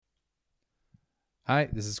Hi,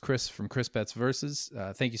 this is Chris from Chris Betts Versus.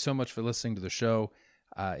 Thank you so much for listening to the show.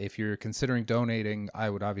 If you're considering donating,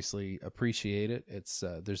 I would obviously appreciate it. It's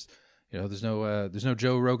there's no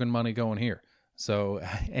Joe Rogan money going here, so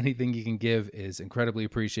anything you can give is incredibly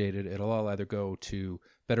appreciated. It'll all either go to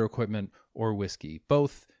better equipment or whiskey.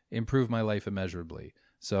 Both improve my life immeasurably.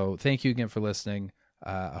 So thank you again for listening.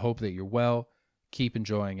 I hope that you're well. Keep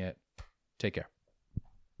enjoying it. Take care.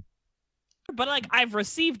 But like I've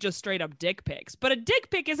received just straight up dick pics. But a dick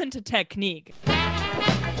pic isn't a technique.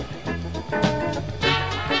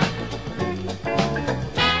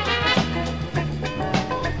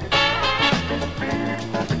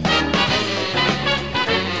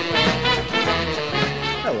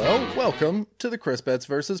 Hello, welcome to the Chris Betts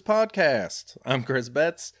Versus podcast. I'm Chris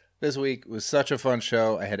Betts. This week was such a fun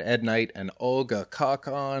show. I had Ed Knight and Olga Koch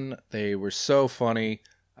on. They were so funny.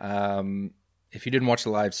 If you didn't watch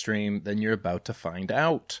the live stream, then you're about to find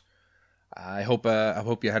out. I hope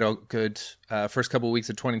you had a good first couple of weeks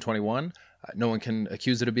of 2021. No one can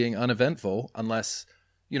accuse it of being uneventful unless,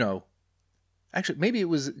 actually, maybe it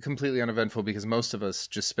was completely uneventful because most of us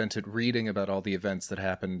just spent it reading about all the events that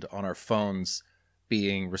happened on our phones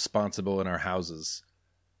being responsible in our houses.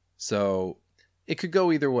 So it could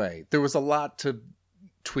go either way. There was a lot to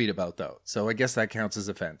tweet about, though, so I guess that counts as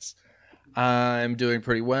offense. I'm doing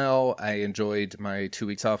pretty well. I enjoyed my 2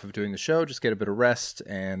 weeks off of doing the show, just get a bit of rest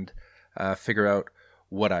and figure out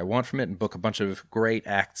what I want from it and book a bunch of great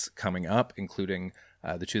acts coming up, including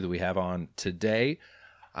the two that we have on today.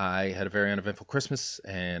 I had a very uneventful Christmas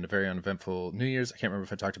and a very uneventful New Year's. I can't remember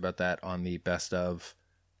if I talked about that on the best of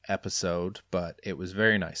episode, but it was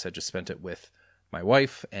very nice. I just spent it with my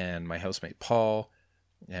wife and my housemate Paul,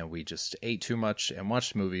 and we just ate too much and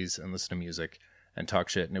watched movies and listened to music and talk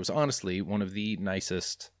shit. And it was honestly one of the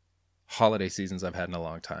nicest holiday seasons I've had in a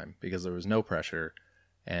long time because there was no pressure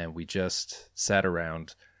and we just sat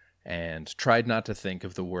around and tried not to think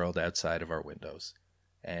of the world outside of our windows.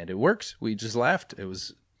 And it worked. We just laughed. It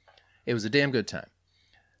was a damn good time.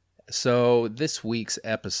 So this week's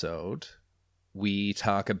episode, we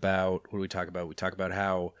talk about, what do we talk about? We talk about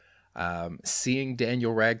how seeing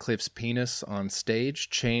Daniel Radcliffe's penis on stage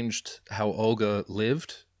changed how Olga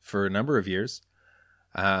lived for a number of years.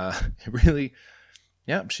 Really,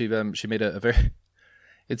 yeah, she made a very,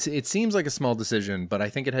 it seems like a small decision, but I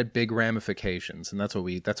think it had big ramifications, and that's what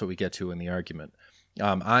we get to in the argument.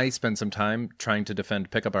 I spent some time trying to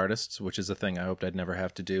defend pickup artists, which is a thing I hoped I'd never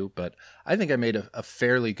have to do, but I think I made a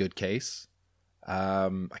fairly good case. I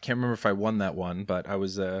can't remember if I won that one, but I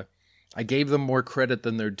gave them more credit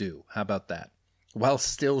than they're due. How about that? While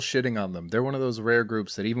still shitting on them. They're one of those rare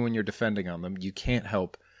groups that even when you're defending on them, you can't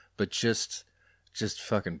help but just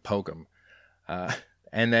fucking poke them.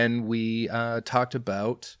 And then we talked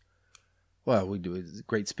about, we do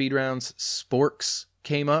great speed rounds. Sporks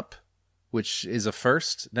came up, which is a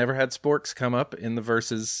first. Never had Sporks come up in the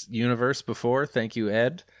Versus universe before. Thank you,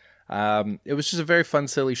 Ed. It was just a very fun,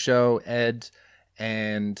 silly show. Ed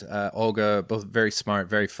and Olga, both very smart,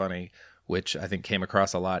 very funny, which I think came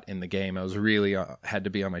across a lot in the game. I was really had to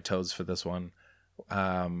be on my toes for this one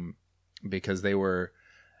because they were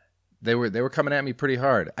coming at me pretty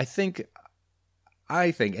hard. I think,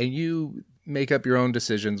 and you make up your own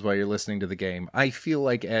decisions while you're listening to the game. I feel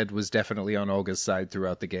like Ed was definitely on Olga's side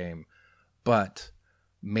throughout the game, but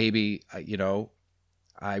maybe,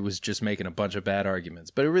 I was just making a bunch of bad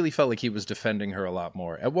arguments. But it really felt like he was defending her a lot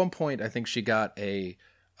more. At one point, I think she got a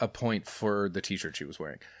point for the t-shirt she was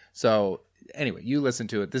wearing. So anyway, you listen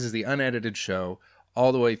to it. This is the unedited show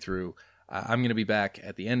all the way through. I'm going to be back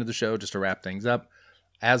at the end of the show just to wrap things up.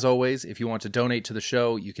 As always, if you want to donate to the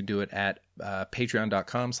show, you can do it at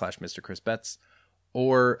patreon.com/Mr. Chris Betts.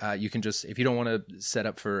 Or you can just, if you don't want to set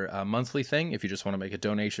up for a monthly thing, if you just want to make a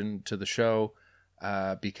donation to the show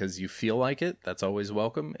because you feel like it, that's always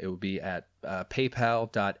welcome. It would be at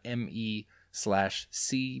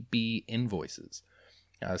paypal.me/cbinvoices.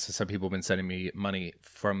 So some people have been sending me money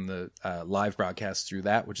from the live broadcast through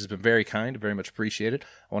that, which has been very kind, very much appreciated.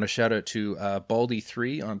 I want to shout out to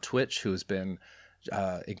Baldy3 on Twitch, who has been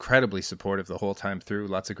incredibly supportive the whole time through.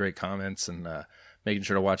 Lots of great comments and making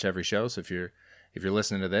sure to watch every show. So if you're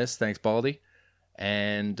listening to this, thanks, Baldy.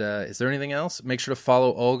 And is there anything else? Make sure to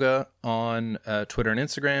follow Olga on Twitter and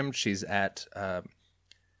Instagram. She's at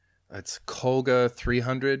it's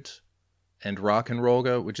Kolga300 and Rock and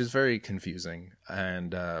Rollga, which is very confusing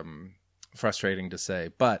and frustrating to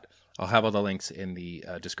say, but I'll have all the links in the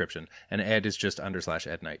description. And Ed is just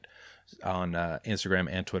 /Ed Knight on Instagram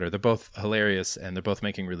and Twitter. They're both hilarious and they're both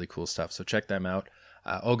making really cool stuff. So check them out.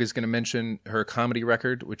 Olga's going to mention her comedy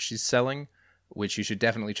record, which she's selling, which you should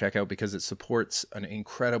definitely check out because it supports an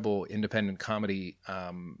incredible independent comedy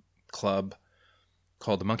club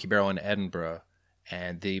called the Monkey Barrel in Edinburgh.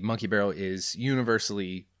 And the Monkey Barrel is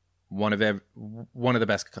universally one of the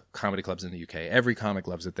best comedy clubs in the UK. Every comic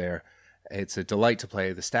loves it there. It's a delight to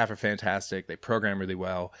play. The staff are fantastic. They program really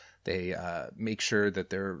well. They make sure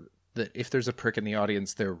that if there's a prick in the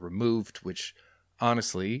audience, they're removed, which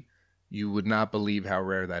honestly, you would not believe how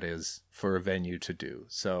rare that is for a venue to do.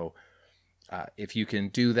 So if you can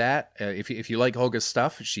do that, if you like Olga's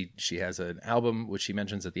stuff, she has an album, which she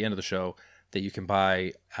mentions at the end of the show, that you can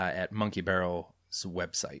buy at Monkey Barrel's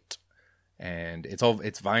website. And it's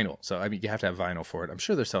vinyl. So, I mean, you have to have vinyl for it. I'm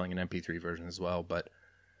sure they're selling an MP3 version as well, but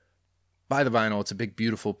buy the vinyl. It's a big,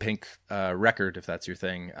 beautiful pink record, if that's your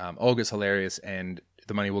thing. Olga's hilarious, and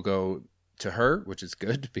the money will go to her, which is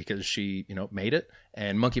good because she, made it.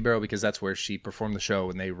 And Monkey Barrel, because that's where she performed the show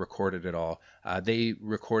and they recorded it all. They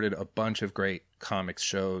recorded a bunch of great comics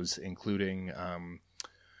shows, including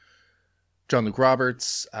John Luke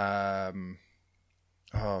Roberts, oh,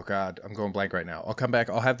 God, I'm going blank right now. I'll come back.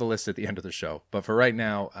 I'll have the list at the end of the show. But for right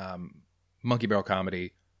now, Monkey Barrel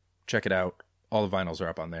Comedy, check it out. All the vinyls are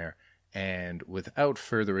up on there. And without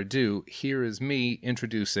further ado, here is me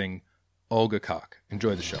introducing Olga Koch.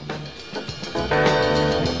 Enjoy the show.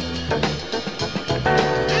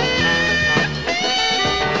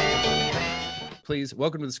 Please,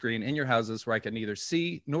 welcome to the screen in your houses where I can neither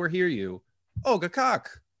see nor hear you, Olga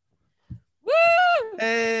Koch. Woo!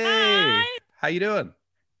 Hey! Hi! How you doing?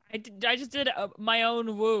 I just did my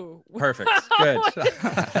own woo. Perfect. Good.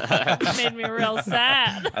 It made me real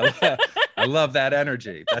sad. I love that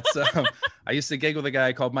energy. That's I used to gig with a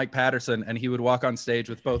guy called Mike Patterson, and he would walk on stage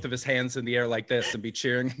with both of his hands in the air like this and be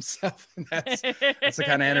cheering himself. And that's the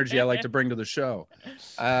kind of energy I like to bring to the show.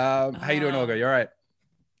 How you doing, Olga? You all right?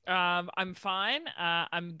 I'm fine.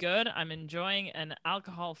 I'm good. I'm enjoying an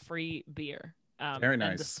alcohol-free beer. Very nice.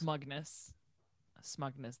 And the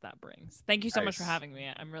smugness that brings. Thank you so much for having me.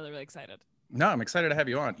 I'm really, really excited. No, I'm excited to have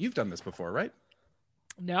you on. You've done this before, right?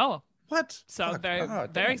 No. What? So I'm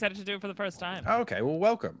very excited to do it for the first time. Okay, well,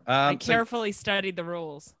 welcome. I carefully studied the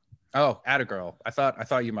rules. Oh, atta girl. I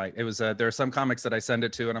thought you might. It was there are some comics that I send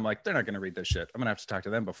it to, and I'm like, they're not going to read this shit. I'm gonna have to talk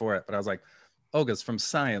to them before it. But I was like, Olga's from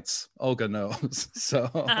science. Olga knows. So.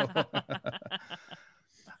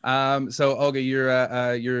 So Olga,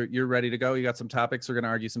 you're ready to go. You got some topics. We're gonna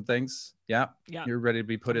argue some things. Yeah. You're ready to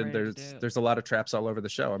be put in. There's a lot of traps all over the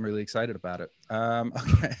show. I'm really excited about it.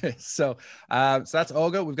 Okay. So that's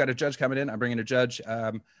Olga. We've got a judge coming in. I'm bringing a judge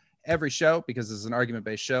every show because this is an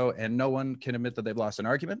argument-based show, and no one can admit that they've lost an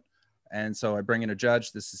argument. And so I bring in a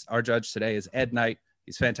judge. This is our judge today is Ed Knight.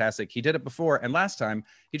 He's fantastic. He did it before, and last time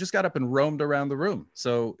he just got up and roamed around the room.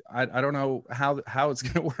 So I don't know how it's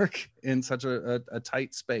going to work in such a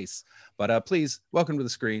tight space. But please welcome to the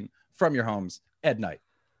screen from your homes, Ed Knight.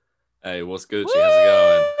 Hey, what's good? How's it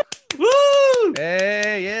going? Woo!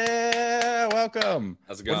 Hey, yeah, welcome.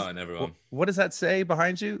 How's it going, everyone? What does that say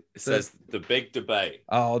behind you? It says the big debate.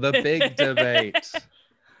 Oh, the big debate.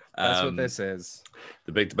 That's what this is.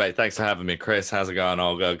 The big debate. Thanks for having me, Chris. How's it going,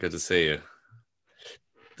 Olga? Good to see you.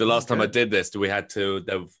 The last time I did this,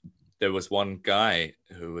 there was one guy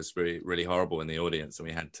who was really, really horrible in the audience, and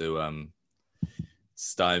we had to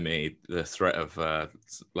stymie the threat of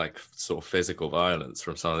sort of physical violence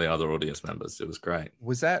from some of the other audience members. It was great.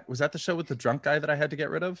 Was that the show with the drunk guy that I had to get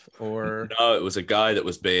rid of, or no? It was a guy that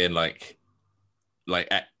was being like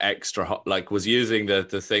extra hot, was using the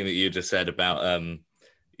thing that you just said about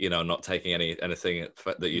not taking anything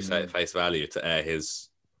that you say at face value to air his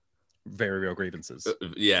very real grievances.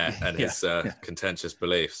 His contentious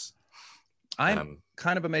beliefs. I'm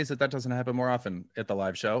kind of amazed that doesn't happen more often at the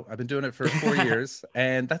live show. I've been doing it for 4 years,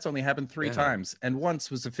 and that's only happened 3 times. And once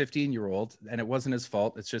was a 15-year-old, and it wasn't his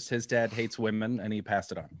fault. It's just his dad hates women, and he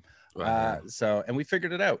passed it on. Wow. And we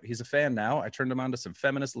figured it out. He's a fan now. I turned him on to some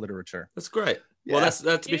feminist literature. That's great. Yeah. Well, that's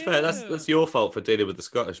to be fair. That's your fault for dealing with the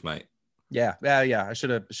Scottish mate. Yeah. I should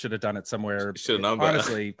have done it somewhere. Should have known better.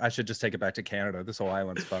 Honestly, I should just take it back to Canada. This whole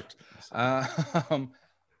island's fucked.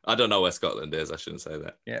 I don't know where Scotland is. I shouldn't say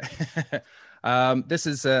that. Yeah. This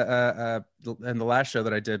is and the last show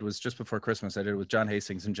that I did was just before Christmas. I did it with John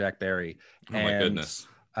Hastings and Jack Barry. Oh my goodness.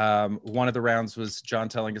 One of the rounds was John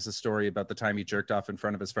telling us a story about the time he jerked off in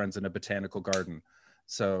front of his friends in a botanical garden.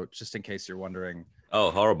 So just in case you're wondering.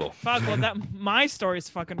 Oh, horrible. Fuck, well, my story's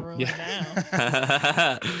fucking ruined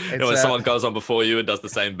now. When someone goes on before you and does the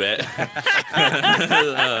same bit.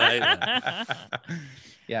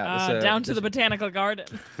 Down to the botanical garden.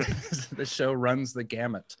 The show runs the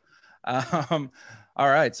gamut. All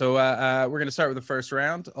right, so we're going to start with the first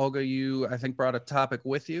round. Olga, you, I think, brought a topic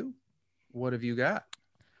with you. what have you got?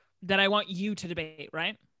 That I want you to debate,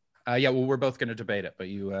 right? Yeah, well, we're both going to debate it, but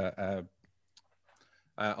you,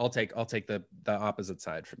 I'll take the opposite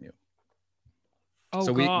side from you. Oh,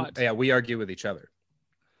 so God. we argue with each other.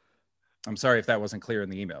 I'm sorry if that wasn't clear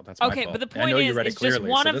in the email. That's my okay, fault. but the I know point you is, read it it's just clearly,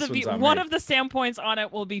 one so of this the one's on one me. of the standpoints on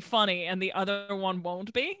it will be funny, and the other one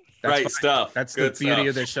won't be. That's Great fine. stuff. That's Good the beauty stuff.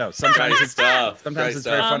 of this show. Sometimes Great it's stuff. sometimes Great it's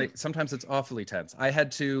very stuff. funny. Sometimes it's awfully tense. I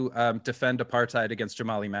had to defend apartheid against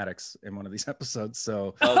Jamali Maddox in one of these episodes,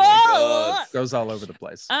 so Oh my God. it goes all over the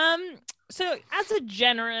place. So as a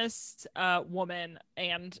generous woman,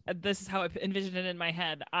 and this is how I envisioned it in my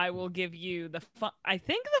head, I will give you I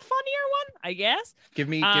think the funnier one, I guess. Give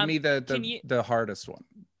me the hardest one.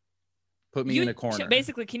 Put me in a corner.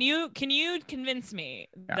 Basically, can you convince me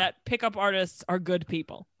that pickup artists are good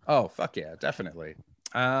people? Oh, fuck yeah, definitely.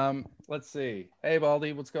 Let's see. Hey,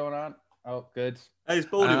 Baldy, what's going on? Oh, good. Hey, is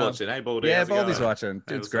Baldy watching? Hey, Baldy. Yeah, how's it Baldy's going? watching.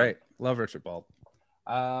 Dude's what's great. Love Richard Bald.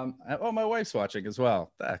 Oh, my wife's watching as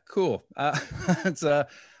well. Cool. It's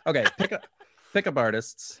okay. Pickup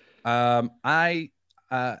artists. I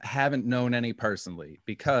haven't known any personally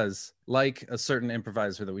because, like a certain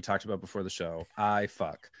improviser that we talked about before the show, I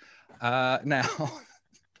fuck. Now.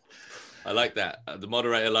 I like that. The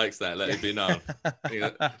moderator likes that. Let it be known.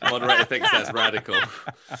 The moderator thinks that's radical.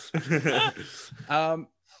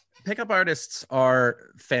 Pickup artists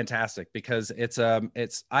are fantastic because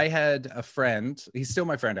I had a friend. He's still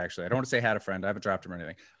my friend, actually. I don't want to say had a friend. I haven't dropped him or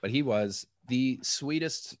anything, but he was the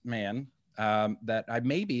sweetest man that I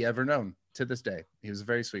maybe ever known to this day. He was a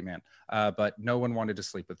very sweet man, but no one wanted to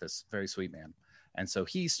sleep with this very sweet man. And so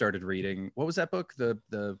he started reading, what was that book?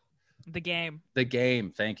 The Game. The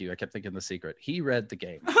Game. Thank you. I kept thinking The Secret. He read The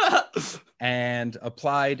Game and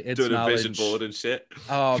applied its doing knowledge. a vision board and shit.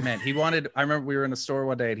 Oh man, I remember we were in a store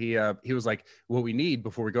one day and he was like, what we need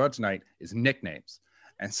before we go out tonight is nicknames.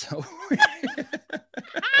 And so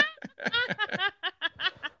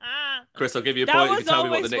Chris, I'll give you a point if you tell me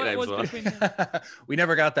what the always nicknames were. we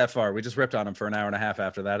never got that far. We just ripped on him for an hour and a half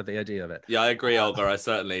after that at the idea of it. Yeah, I agree, Olga. I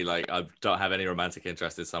certainly I don't have any romantic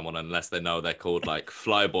interest in someone unless they know they're called like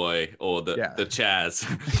Flyboy or the Chaz.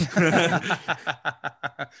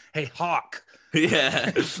 Hey, Hawk.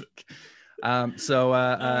 Yeah.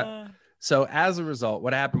 So as a result,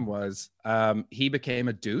 what happened was he became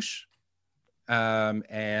a douche.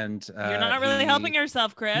 And you're not really helping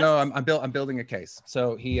yourself, Chris. No, I'm building a case.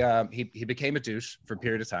 So he became a douche for a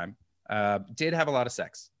period of time. Did have a lot of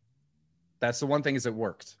sex. That's the one thing, is it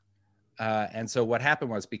worked. And so what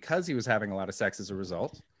happened was, because he was having a lot of sex as a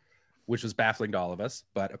result, which was baffling to all of us,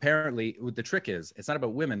 but apparently the trick is it's not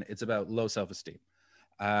about women, it's about low self-esteem.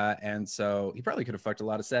 And so he probably could have fucked a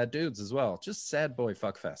lot of sad dudes as well. Just sad boy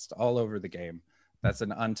fuck fest all over the game. That's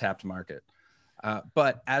an untapped market.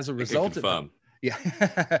 But as a result of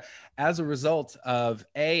as a result of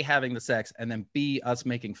A, having the sex, and then B, us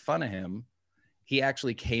making fun of him, he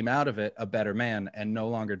actually came out of it a better man and no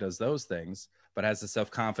longer does those things, but has the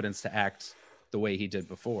self-confidence to act the way he did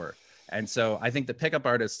before. And so I think the pickup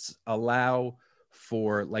artists allow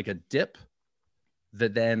for like a dip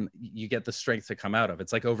that then you get the strength to come out of.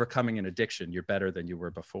 It's like overcoming an addiction. You're better than you were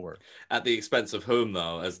before. At the expense of whom,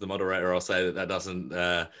 though? As the moderator, I'll say that doesn't.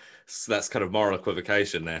 That's kind of moral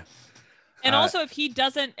equivocation there. And also, if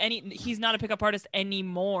he's not a pickup artist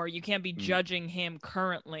anymore, you can't be judging him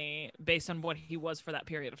currently based on what he was for that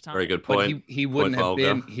period of time. Very good point. But he wouldn't have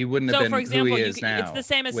been. He wouldn't have been for example, who he is now. it's the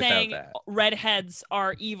same as saying redheads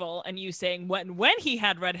are evil, and you saying when he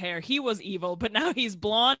had red hair, he was evil, but now he's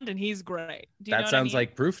blonde and he's great. Do you know that sounds what I mean?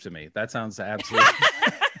 like proof to me. That sounds absolutely.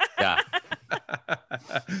 Yeah.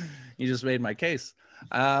 You just made my case.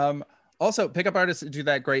 Also, pickup artists do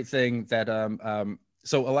that great thing that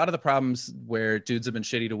so a lot of the problems where dudes have been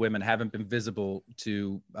shitty to women haven't been visible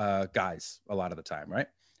to guys a lot of the time, right?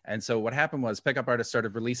 And so what happened was pickup artists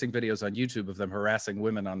started releasing videos on YouTube of them harassing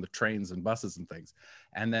women on the trains and buses and things.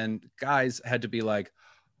 And then guys had to be like,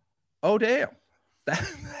 oh, damn,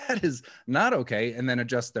 that is not okay. And then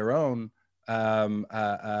adjust their own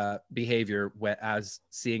behavior as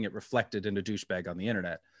seeing it reflected in a douchebag on the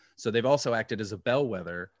internet. So they've also acted as a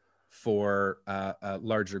bellwether for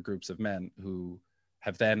larger groups of men who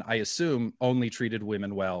have then, I assume, only treated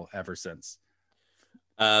women well ever since.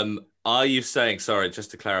 Are you saying, sorry, just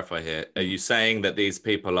to clarify here, are you saying that these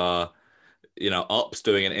people are, ops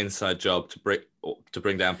doing an inside job to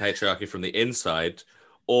bring down patriarchy from the inside,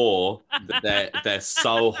 or that they're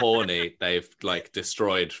so horny they've like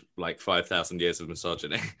destroyed like 5,000 years of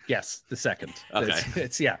misogyny? Yes, the second. Okay.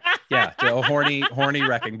 It's a horny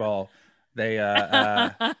wrecking ball. They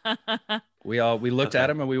we looked at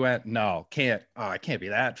him and we went, no, it can't be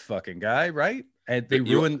that fucking guy, right?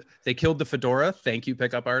 And they killed the fedora. Thank you,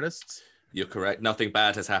 pickup artists. You're correct. Nothing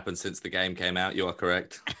bad has happened since the game came out. You are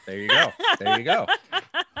correct. There you go. There you go.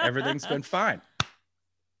 Everything's been fine.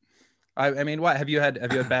 I mean, what have you had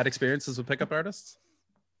bad experiences with pickup artists?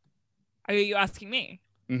 Are you asking me?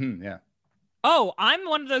 Mm-hmm, yeah. Oh, I'm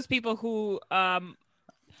one of those people who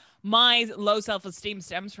my low self-esteem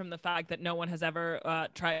stems from the fact that no one has ever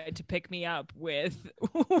tried to pick me up with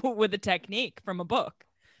with a technique from a book.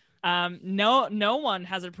 No one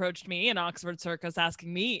has approached me in Oxford Circus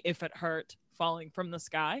asking me if it hurt falling from the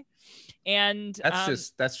sky. And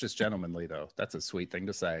that's just gentlemanly, though. That's a sweet thing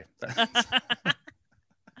to say.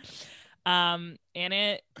 And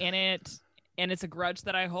it's a grudge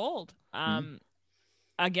that I hold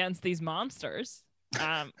against these monsters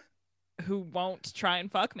who won't try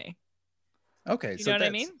and fuck me. Okay, you know what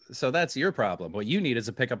I mean? So that's your problem. What you need is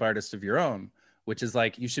a pickup artist of your own, which is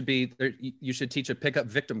like you should teach a pickup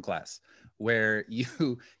victim class where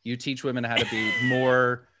you teach women how to be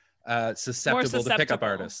more susceptible to pickup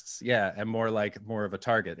artists. Yeah, and more of a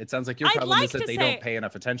target. It sounds like your problem is that they don't pay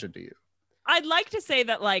enough attention to you. I'd like to say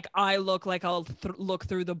that like I look like I'll look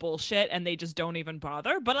through the bullshit and they just don't even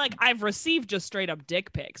bother. But like I've received just straight up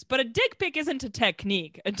dick pics. But a dick pic isn't a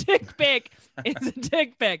technique. A dick pic is a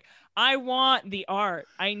dick pic. I want the art.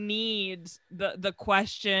 I need the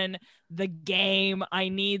question, the game. I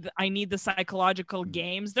need the psychological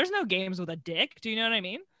games. There's no games with a dick. Do you know what I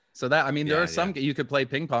mean? So that there are some you could play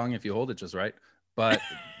ping pong if you hold it just right. But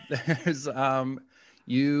there's I'll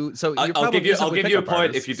give you a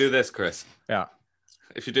point if you do this, Chris. Yeah.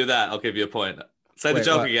 If you do that, I'll give you a point. Say the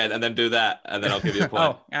joke again and then do that, and then I'll give you a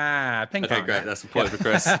point. Ping pong. Okay, great. That's a point for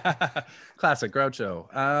Chris. Classic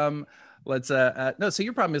Groucho. No, so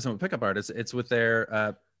your problem isn't with pickup artists, it's with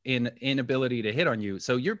their inability to hit on you.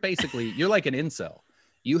 So you're like an incel.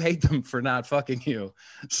 You hate them for not fucking you.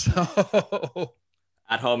 So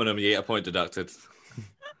ad hominem, you get a point deducted.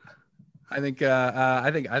 I think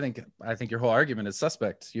your whole argument is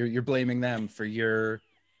suspect. You're blaming them for your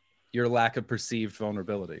lack of perceived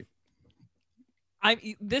vulnerability.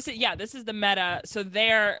 This is the meta. So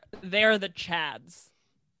they're the Chads.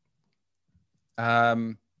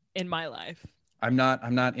 In my life. I'm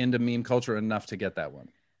not into meme culture enough to get that one.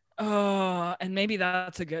 Oh, and maybe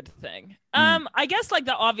that's a good thing. I guess like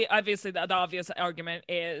the obvious argument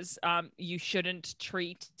is you shouldn't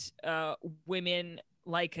treat women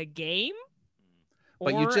like a game.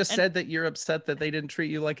 But you just said that you're upset that they didn't treat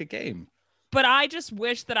you like a game. But I just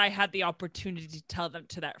wish that I had the opportunity to tell them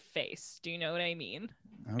to their face. Do you know what I mean?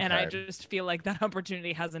 Okay. And I just feel like that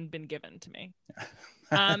opportunity hasn't been given to me.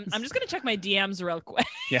 I'm just gonna check my DMs real quick.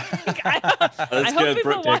 Yeah, I hope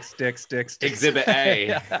good. Dicks. Exhibit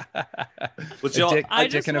A. A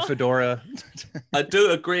dick in a fedora. I do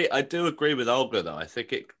agree with Olga though. I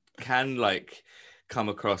think it can like come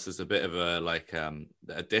across as a bit of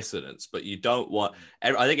a dissonance, but you don't want.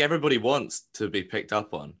 I think everybody wants to be picked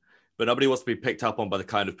up on, but nobody wants to be picked up on by the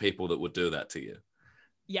kind of people that would do that to you.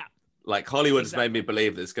 Yeah. Like Hollywood's made me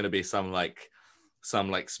believe that it's going to be some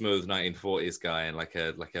smooth 1940s guy in like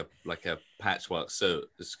a patchwork suit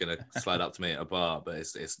that's going to slide up to me at a bar, but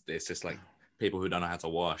it's just like people who don't know how to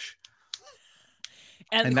wash.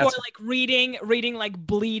 And who are like reading like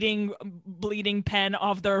bleeding pen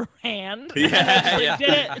off their hand. Yeah.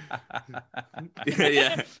 Did it.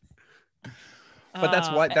 Yeah. But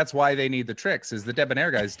that's why they need the tricks. Is the debonair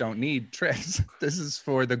guys don't need tricks. This is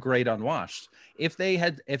for the great unwashed. If they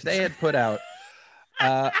had put out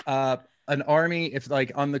an army, if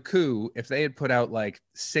like on the coup, if they had put out like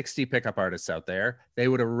 60 pickup artists out there, they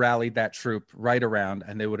would have rallied that troop right around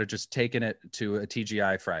and they would have just taken it to a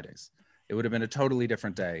TGI Fridays. It would have been a totally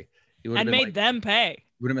different day. It would have and been made like, them pay. It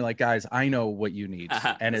would have been like, guys, I know what you need,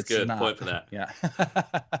 and it's good not. Point for that. Yeah,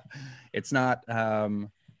 it's not.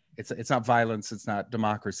 It's not violence. It's not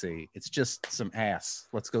democracy. It's just some ass.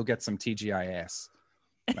 Let's go get some TGI ass.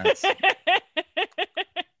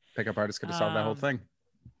 Pickup artists could have solved that whole thing.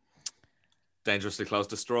 Dangerously close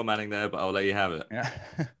to straw manning there, but I'll let you have it. Yeah.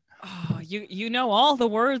 Oh, you know all the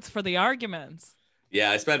words for the arguments.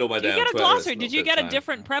 Yeah, I spent all my day on Twitter. Did you get a glossary? Did you get a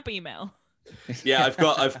different prep email? Yeah, I've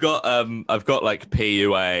got like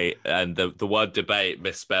PUA and the word debate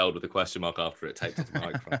misspelled with a question mark after it taped to the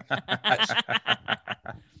microphone.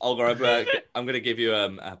 Olga, I'm going to give you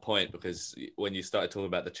a point because when you started talking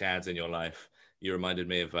about the Chads in your life, you reminded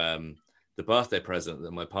me of the birthday present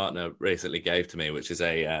that my partner recently gave to me, which is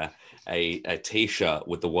a T-shirt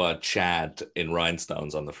with the word Chad in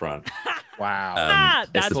rhinestones on the front. Wow,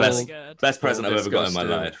 that's the really good. Best present I've ever got in my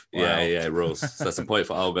life. Wow. Yeah, it rules. So that's a point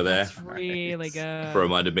for Olga there. That's really good. For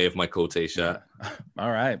reminded me of my cool T-shirt. All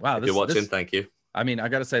right, wow. If you're watching, thank you. I mean, I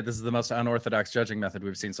got to say, this is the most unorthodox judging method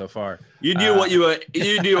we've seen so far. You knew what you were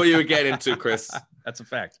getting into, Chris. That's a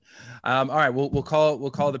fact. All right, we'll call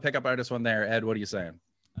the pickup artist one there. Ed, what are you saying?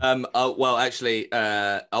 Well, actually,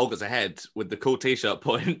 Olga's ahead with the cool T-shirt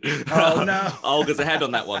point. Oh no, Olga's ahead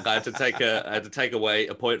on that one. I had to take away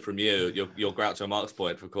a point from you. Your Groucho Marx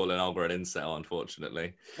point for calling Olga an incel.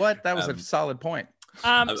 Unfortunately, what? That was a solid point. So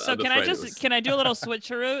I'm can I do a little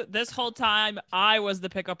switcheroo? This whole time I was the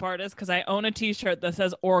pickup artist because I own a T-shirt that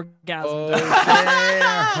says orgasm. Oh,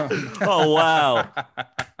 damn. Oh wow.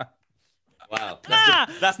 Wow,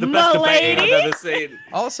 that's the best debate I've ever seen.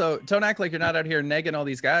 Also, don't act like you're not out here negging all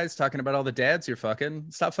these guys talking about all the dads you're fucking.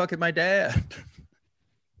 Stop fucking my dad.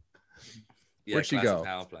 Yeah, where'd she go?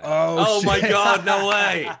 Oh my God, no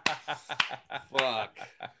way. Fuck.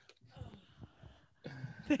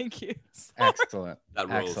 Thank you. Excellent. That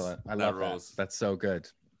rules. Excellent. I That love rules. that. That's so good.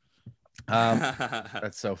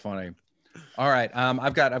 That's so funny. All right.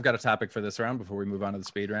 I've got a topic for this round before we move on to the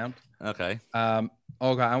speed round. Okay.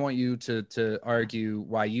 Olga, I want you to argue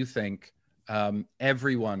why you think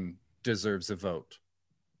everyone deserves a vote.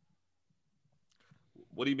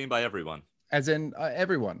 What do you mean by everyone? As in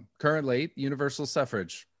everyone. Currently, universal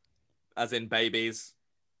suffrage. As in babies?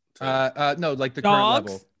 No, like the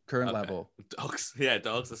Dogs? current level. Dogs. Yeah,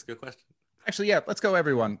 dogs. That's a good question. Actually, yeah, let's go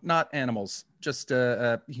everyone, not animals, just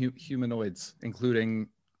humanoids, including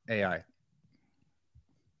AI.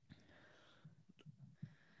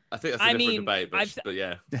 I think that's a different debate, but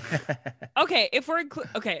yeah. Okay, if we're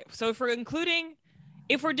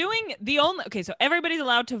doing the only, so everybody's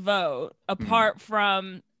allowed to vote apart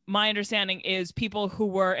from, my understanding is people who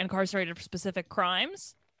were incarcerated for specific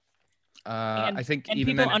crimes. I think and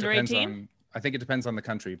even people then it under depends 18? on, I think it depends on the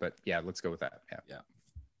country, but yeah, let's go with that. Yeah.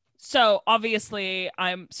 So obviously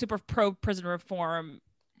I'm super pro prison reform,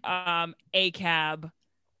 ACAB,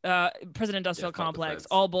 prison industrial complex,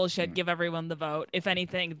 all bullshit. Give everyone the vote. If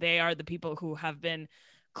anything, they are the people who have been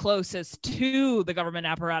closest to the government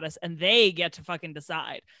apparatus and they get to fucking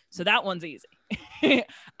decide. So that one's easy.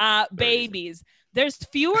 Babies. There's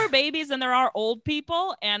fewer babies than there are old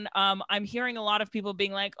people, and I'm hearing a lot of people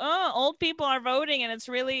being like, "Oh, old people are voting, and it's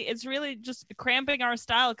really just cramping our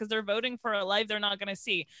style because they're voting for a life they're not going to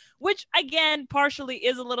see," which again partially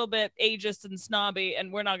is a little bit ageist and snobby,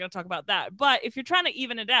 and we're not going to talk about that. But if you're trying to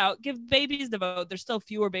even it out, give babies the vote. There's still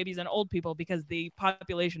fewer babies than old people because the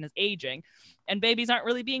population is aging, and babies aren't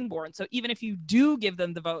really being born. So even if you do give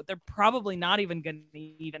them the vote, they're probably not even going to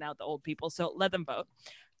even out the old people. So let them vote.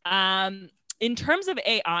 In terms of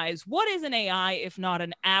AIs, what is an AI if not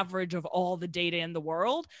an average of all the data in the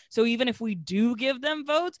world? So even if we do give them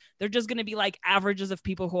votes, they're just going to be like averages of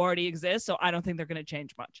people who already exist. So I don't think they're going to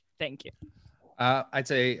change much. Thank you. I'd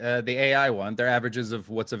say the AI one, they're averages of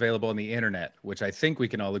what's available on the internet, which I think we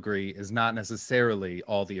can all agree is not necessarily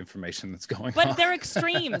all the information that's going on. But they're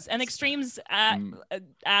extremes, and extremes add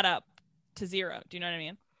up to zero. Do you know what I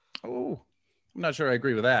mean? Oh, I'm not sure I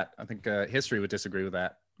agree with that. I think history would disagree with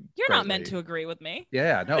that. You're not meant to agree with me.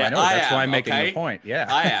 Yeah, no, I know. That's why I'm making the point. Yeah,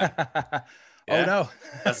 I am. Oh no,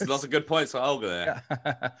 that's lots of good points for Olga there.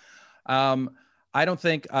 Yeah. I don't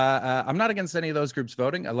think I'm not against any of those groups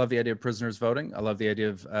voting. I love the idea of prisoners voting. I love the idea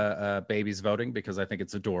of babies voting because I think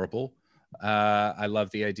it's adorable. I love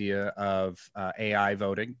the idea of AI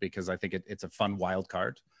voting because I think it's a fun wild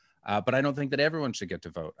card. But I don't think that everyone should get to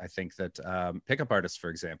vote. I think that pickup artists, for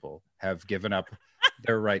example, have given up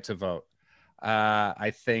their right to vote.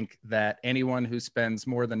 I think that anyone who spends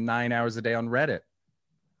more than 9 hours a day on Reddit,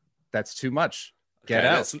 that's too much. Get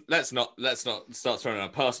out. Let's not start throwing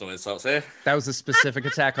out personal insults here. That was a specific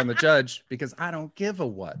attack on the judge because I don't give a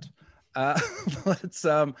what.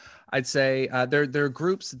 I'd say there are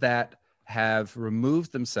groups that have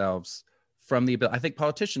removed themselves from the ability. I think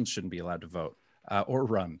politicians shouldn't be allowed to vote or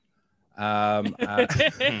run. I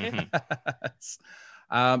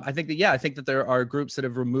think that there are groups that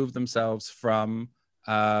have removed themselves from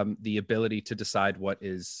the ability to decide what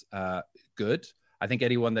is good. I think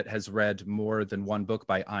anyone that has read more than one book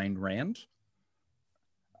by Ayn Rand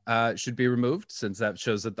should be removed, since that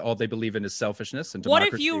shows that all they believe in is selfishness and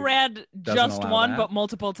democracy. What if you read just one but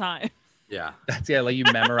multiple times? Yeah, that's like you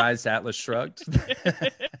memorized Atlas Shrugged.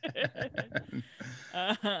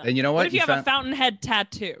 And you know what? What if you have a fountainhead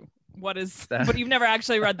tattoo? What is that? But you've never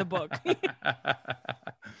actually read the book.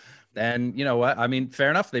 Then you know what? I mean,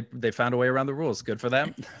 fair enough. They found a way around the rules. Good for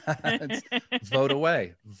them. Vote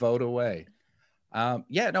away. Vote away. I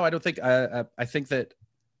don't think. I think that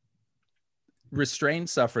restrained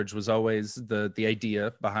suffrage was always the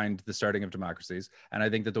idea behind the starting of democracies, and I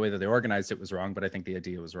think that the way that they organized it was wrong. But I think the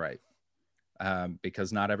idea was right,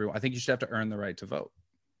 because not everyone. I think you should have to earn the right to vote.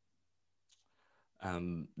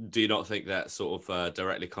 Do you not think that sort of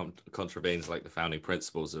directly contravenes like the founding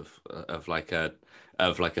principles of like a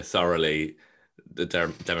thoroughly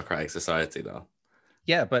democratic society, though?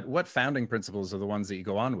 Yeah, but what founding principles are the ones that you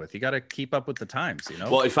go on with? You got to keep up with the times, you know?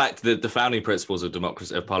 Well, in fact, the founding principles of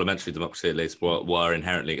democracy, of parliamentary democracy, at least, were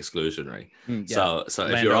inherently exclusionary. Yeah. So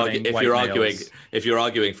Landowning, if you're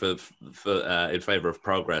arguing for in favor of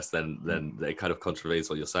progress, then it kind of contravenes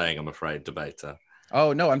what you're saying. I'm afraid, debater.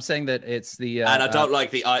 Oh no, I'm saying that it's the and I don't like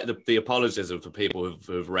the apologism for people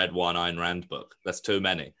who've read one Ayn Rand book. That's too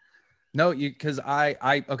many. No, because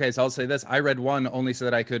okay, so I'll say this. I read one only so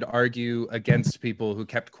that I could argue against people who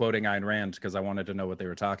kept quoting Ayn Rand because I wanted to know what they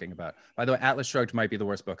were talking about. By the way, Atlas Shrugged might be the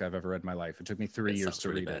worst book I've ever read in my life. It took me 3 years to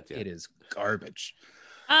read it. Yeah. It is garbage.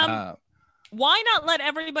 Why not let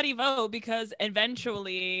everybody vote? Because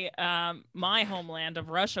eventually my homeland of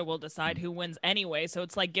Russia will decide who wins anyway. So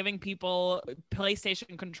it's like giving people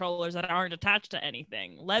PlayStation controllers that aren't attached to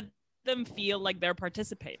anything. Let them feel like they're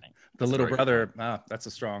participating. The little brother, that's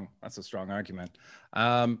a strong argument.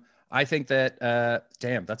 I think that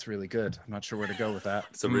damn, that's really good. I'm not sure where to go with that.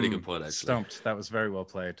 It's a really good point, actually. Stumped. That was very well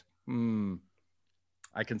played.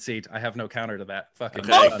 I concede. I have no counter to that. Fucking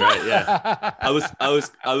okay, great. Yeah, I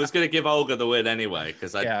was going to give Olga the win anyway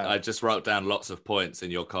because I just wrote down lots of points in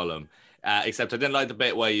your column. Except I didn't like the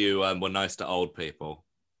bit where you were nice to old people.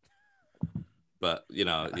 But you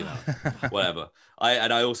know, whatever.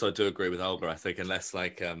 I also do agree with Olga. I think unless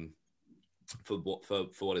for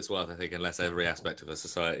what it's worth, I think unless every aspect of a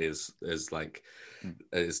society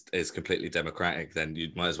is completely democratic, then you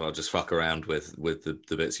might as well just fuck around with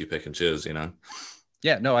the bits you pick and choose. You know.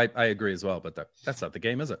 Yeah, no, I agree as well. But that's not the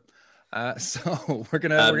game, is it? So we're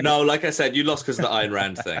gonna no, like I said, you lost because of the Ayn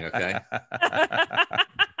Rand thing. Okay.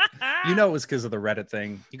 You know it was because of the Reddit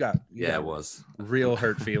thing. You got it was real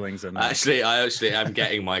hurt feelings. And actually, I'm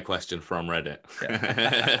getting my question from Reddit.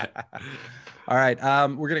 Yeah. All right,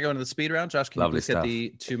 we're gonna go into the speed round. Josh, can you please hit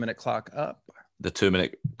the 2-minute clock up? The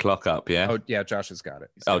 2-minute clock up, yeah. Oh yeah, Josh has got it.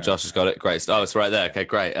 Josh has got it. Great. Oh, it's right there. Okay,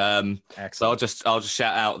 great. Excellent. So I'll just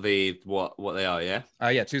shout out the what they are. Yeah.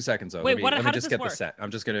 Yeah. 2 seconds though. Wait, let me just get work? the set. I'm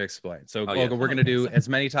just going to explain. So Olga, we're going to do as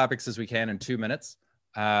many topics as we can in 2 minutes.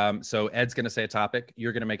 So Ed's going to say a topic.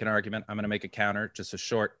 You're going to make an argument. I'm going to make a counter, just a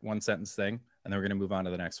short 1-sentence thing, and then we're going to move on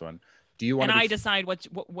to the next one. Do you want? And I decide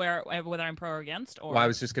whether I'm pro or against, or? Well, I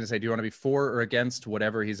was just going to say, do you want to be for or against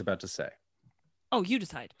whatever he's about to say? Oh, you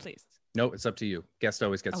decide, please. No, it's up to you. Guest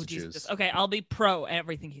always gets to choose. Okay, I'll be pro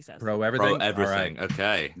everything he says. Pro everything? Pro everything. All right.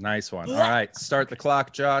 Okay. Nice one. All right. Start the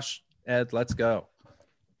clock, Josh. Ed, let's go.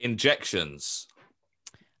 Injections.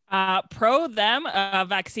 Pro them.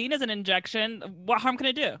 Vaccine is an injection. What harm can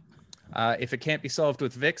it do? If it can't be solved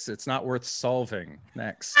with Vicks, it's not worth solving.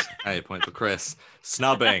 Next. Hey, point for Chris.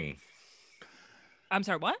 Snubbing. I'm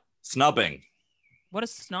sorry, what? Snubbing. What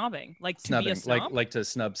is snobbing? Like to snubbing, be a snob? like to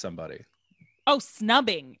snub somebody. Oh,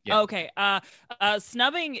 snubbing. Yeah. Okay.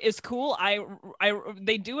 Snubbing is cool.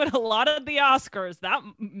 They do it a lot at the Oscars. That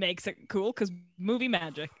makes it cool because movie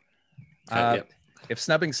magic. If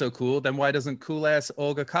snubbing's so cool, then why doesn't cool ass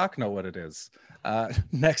Olga Koch know what it is?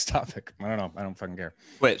 Next topic. I don't know. I don't fucking care.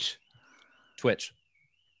 Twitch.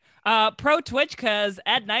 Pro Twitch because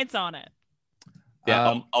Ed Knight's on it.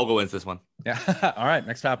 Yeah, Olga wins this one. Yeah. All right.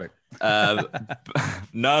 Next topic.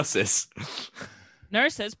 Nurses.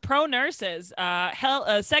 Nurses, pro nurses,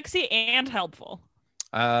 sexy and helpful.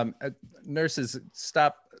 Nurses,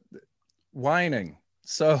 stop whining.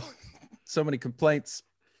 So many complaints.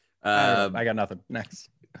 I got nothing. Next.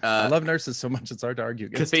 I love nurses so much it's hard to argue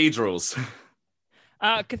against. Cathedrals.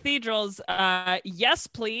 Cathedrals. Yes,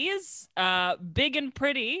 please. Big and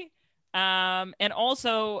pretty. And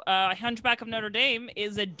also, Hunchback of Notre Dame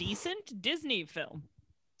is a decent Disney film.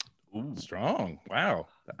 Ooh. Strong. Wow.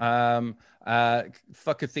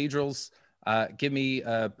 Fuck cathedrals. Give me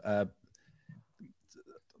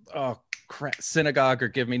synagogue or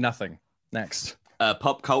give me nothing. Next.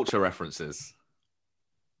 Pop culture references.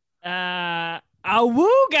 Awooga.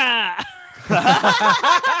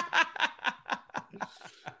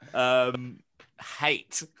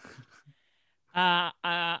 Hate.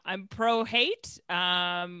 I'm pro hate.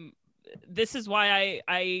 This is why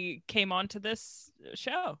I came onto this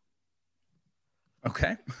show.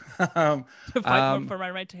 Okay. To fight for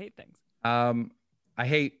my right to hate things. I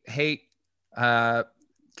hate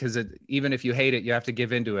because even if you hate it, you have to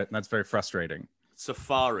give into it, and that's very frustrating.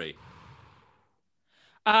 Safari.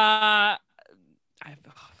 That's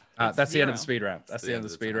the end of the speed round. That's the end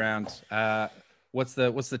of the speed round. What's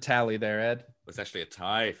the tally there, Ed? It's actually a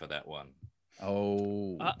tie for that one.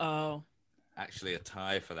 Oh. Uh-oh. Actually a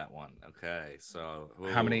tie for that one. Okay, so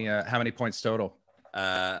how many points total?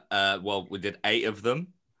 Well, we did 8 of them.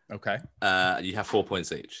 Okay. You have 4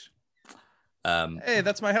 points each. Hey,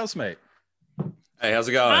 that's my housemate. Hey, how's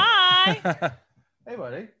it going? Hi. Hey,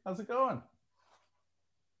 buddy. How's it going?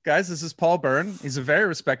 Guys, this is Paul Byrne. He's a very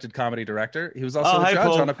respected comedy director. He was also a hey, judge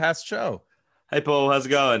Paul. on a past show. Hey, Paul, how's it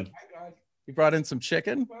going? He brought in some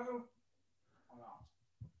chicken.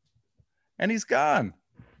 And he's gone.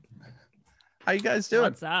 How you guys doing?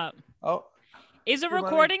 What's up? Oh, Is a Hey, buddy.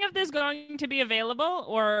 recording of this going to be available,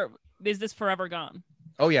 or is this forever gone?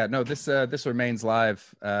 oh yeah. No, this remains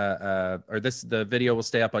live. The video will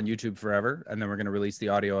stay up on YouTube forever, and then we're going to release the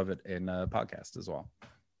audio of it in a podcast as well.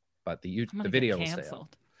 But the I'm gonna video get will stay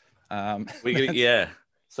canceled. up. Yeah.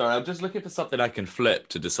 Sorry, I'm just looking for something I can flip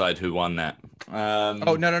to decide who won that.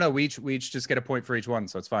 Oh no. We each just get a point for each one,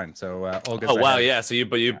 so it's fine. So Olga's Oh wow, ahead. yeah. So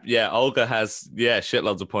Olga has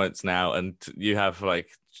shitloads of points now, and you have like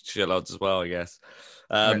shitloads as well, I guess.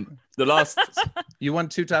 Right. The last, You won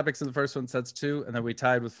 2 topics in the first one, so that's 2, and then we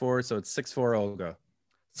tied with 4, so it's 6-4 Olga. Does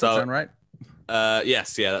that so sound right?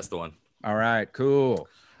 yes, yeah, that's the one. All right, cool.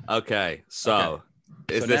 Okay, so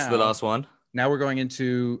is So this the now- last one? Now we're going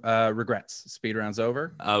into regrets. Speed round's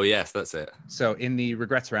over. Oh yes, that's it. So in the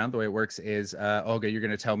regrets round, the way it works is, Olga, you're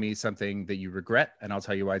going to tell me something that you regret, and I'll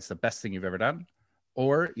tell you why it's the best thing you've ever done.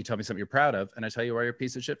 Or you tell me something you're proud of, and I tell you why you're a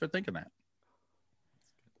piece of shit for thinking that.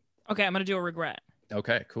 Okay, I'm gonna do a regret.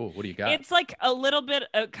 Okay, cool. What do you got? It's like a little bit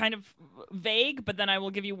kind of vague, but then I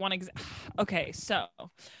will give you one Okay, so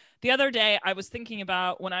the other day I was thinking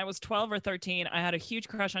about when I was 12 or 13, I had a huge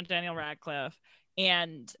crush on Daniel Radcliffe.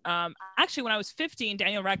 And actually, when I was 15,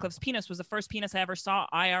 Daniel Radcliffe's penis was the first penis I ever saw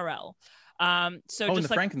IRL. So in just the like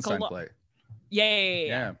Frankenstein play.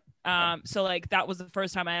 Yeah. Yeah. So like that was the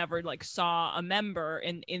first time I ever like saw a member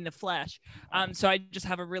in the flesh. So I just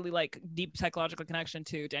have a really like deep psychological connection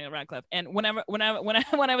to Daniel Radcliffe. And when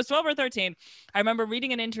I was 12 or 13, I remember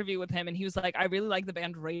reading an interview with him, and he was like, "I really like the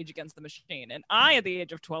band Rage Against the Machine." And I, at the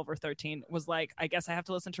age of 12 or 13, was like, "I guess I have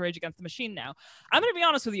to listen to Rage Against the Machine now." I'm gonna be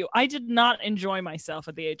honest with you, I did not enjoy myself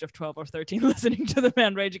at the age of 12 or 13 listening to the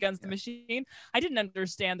band Rage Against the Machine. I didn't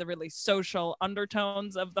understand the really social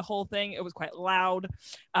undertones of the whole thing. It was quite loud.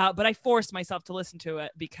 But I forced myself to listen to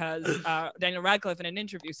it because Daniel Radcliffe in an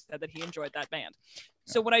interview said that he enjoyed that band.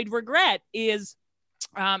 So what I regret is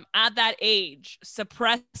at that age,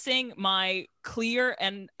 suppressing my clear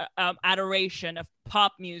and adoration of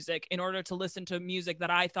pop music in order to listen to music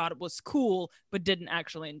that I thought was cool but didn't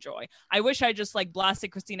actually enjoy. I wish I just like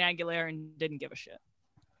blasted Christina Aguilera and didn't give a shit.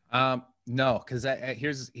 No, because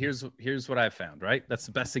here's what I've found, right? That's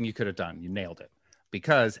the best thing you could have done. You nailed it.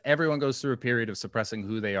 Because everyone goes through a period of suppressing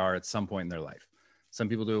who they are at some point in their life. Some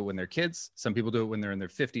people do it when they're kids. Some people do it when they're in their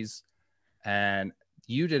 50s. And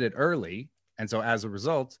you did it early. And so as a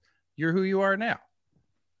result, you're who you are now.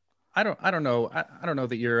 I don't know. I don't know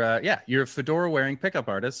that you're a fedora wearing pickup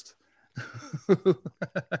artist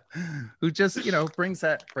who just, brings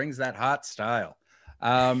that hot style.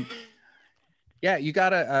 Yeah, you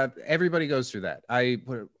gotta, everybody goes through that.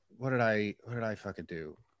 What did I fucking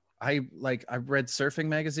do? I read surfing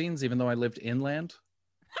magazines, even though I lived inland.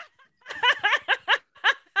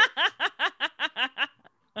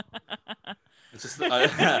 That's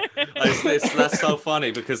so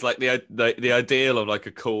funny because like the ideal of like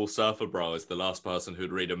a cool surfer bro is the last person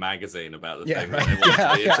who'd read a magazine about the thing that they want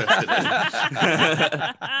to be interested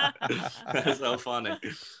in. That's so funny.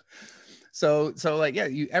 So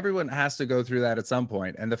everyone has to go through that at some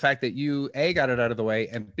point. And the fact that you A, got it out of the way,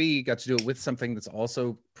 and B, got to do it with something that's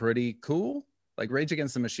also pretty cool. Like Rage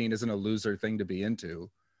Against the Machine isn't a loser thing to be into.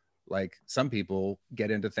 Like some people get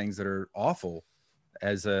into things that are awful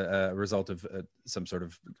as a result of some sort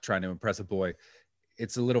of trying to impress a boy.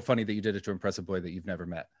 It's a little funny that you did it to impress a boy that you've never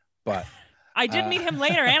met, but I did meet him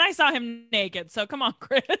later, and I saw him naked. So come on,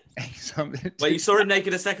 Chris. Wait, you saw him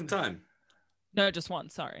naked a second time? No, just one.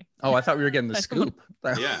 Sorry. Oh, I thought we were getting the scoop.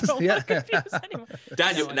 Yeah. Don't look confused anymore.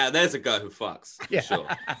 Daniel, now there's a guy who fucks. Yeah. Sure.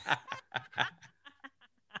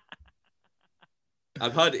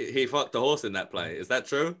 I've heard he fucked a horse in that play. Is that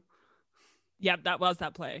true? Yep, that was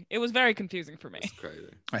that play. It was very confusing for me. That's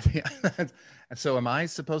crazy. So am I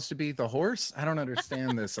supposed to be the horse? I don't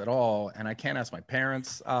understand this at all. And I can't ask my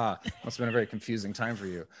parents. Must have been a very confusing time for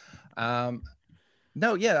you.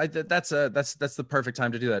 No, yeah, that's the perfect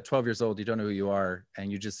time to do that. 12 years old, you don't know who you are, and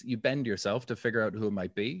you bend yourself to figure out who it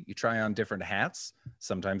might be. You try on different hats.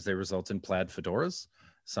 Sometimes they result in plaid fedoras.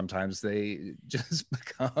 Sometimes they just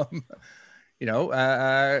become,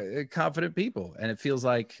 confident people. And it feels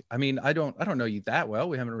like, I mean, I don't know you that well.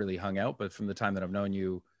 We haven't really hung out, but from the time that I've known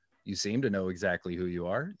you, you seem to know exactly who you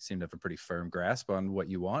are. You seem to have a pretty firm grasp on what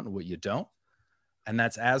you want and what you don't. And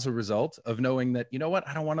that's as a result of knowing that, you know what,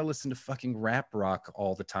 I don't want to listen to fucking rap rock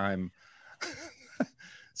all the time.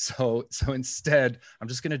 So instead, I'm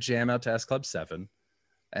just gonna jam out to S Club 7.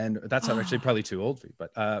 And that's actually probably too old for you,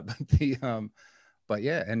 but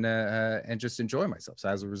yeah, and just enjoy myself. So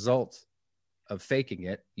as a result of faking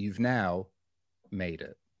it, you've now made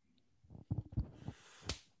it.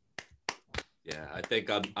 Yeah, I think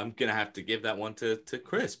I'm gonna have to give that one to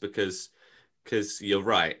Chris because you're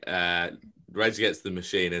right. Rage Against the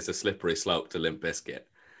Machine is a slippery slope to Limp Bizkit.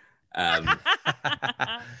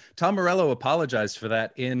 Tom Morello apologized for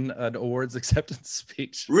that in an awards acceptance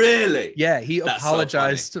speech. Really? Yeah, he That's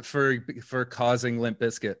apologized for causing Limp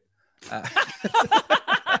Bizkit. That's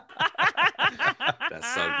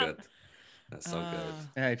so good. That's so good.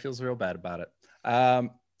 Yeah, he feels real bad about it. All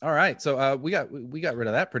right, so we got rid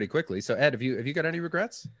of that pretty quickly. So Ed, have you got any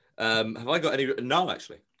regrets? Have I got any? No,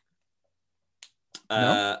 actually.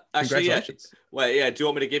 No? Actually, Congratulations. yeah. Wait, yeah. Do you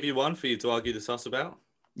want me to give you one for you to argue the sauce about?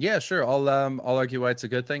 Yeah, sure. I'll argue why it's a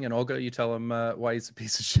good thing, and Olga, you tell him why he's a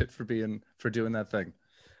piece of shit for doing that thing.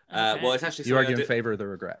 Well, it's actually you argue in favor of the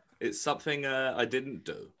regret. It's something I didn't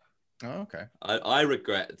do. Oh, okay. I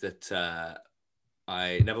regret that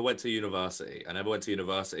I never went to university. I never went to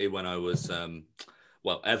university when I was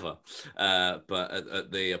ever, but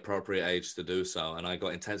at the appropriate age to do so. And I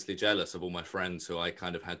got intensely jealous of all my friends who I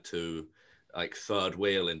kind of had to like third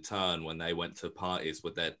wheel in turn when they went to parties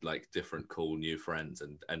with their like different cool new friends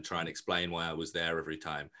and try and explain why I was there every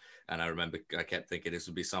time. And I remember I kept thinking this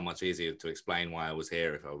would be so much easier to explain why I was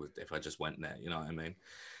here if I just went there, you know what I mean?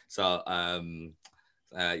 So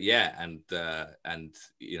yeah, and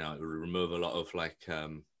you know, remove a lot of like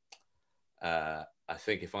I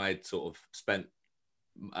think if I'd sort of spent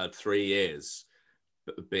 3 years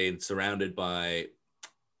being surrounded by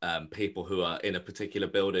people who are in a particular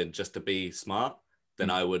building just to be smart, then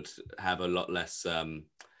I would have a lot less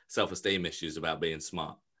self-esteem issues about being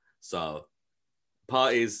smart. So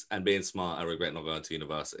parties and being smart, I regret not going to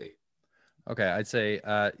university. Okay, I'd say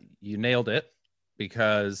you nailed it,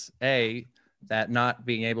 because that not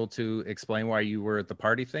being able to explain why you were at the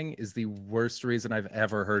party thing is the worst reason I've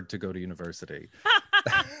ever heard to go to university.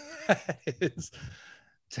 It's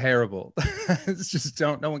terrible. It's just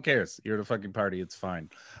no one cares. You're at a fucking party. It's fine.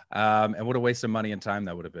 And what a waste of money and time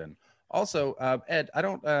that would have been. Also, Ed,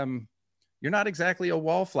 you're not exactly a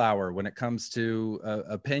wallflower when it comes to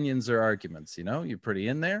opinions or arguments. You know, you're pretty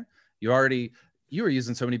in there. You were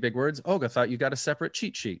using so many big words. Olga thought you got a separate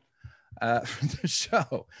cheat sheet for the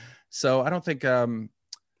show. So I don't think,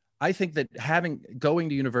 I think that going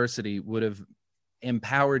to university would have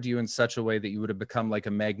empowered you in such a way that you would have become like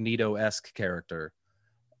a Magneto-esque character,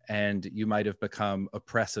 and you might have become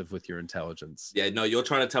oppressive with your intelligence. Yeah, no, you're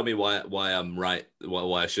trying to tell me why I'm right,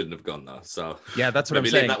 why I shouldn't have gone though. So yeah, that's what I'm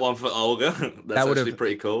saying. Maybe leave that one for Olga. That's actually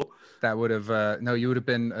pretty cool. That would have no, you would have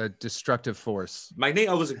been a destructive force.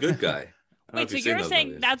 Magneto was a good guy. Wait, so you're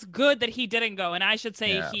saying that's good that he didn't go, and I should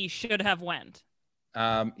say he should have went?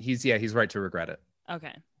 He's right to regret it.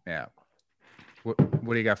 Okay. Yeah. What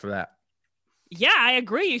do you got for that? Yeah, I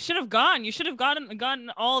agree. You should have gone. You should have gotten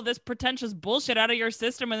all of this pretentious bullshit out of your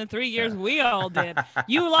system in the 3 years we all did.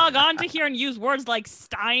 You log on to here and use words like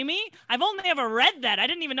stymie. I've only ever read that. I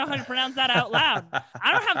didn't even know how to pronounce that out loud.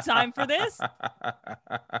 I don't have time for this.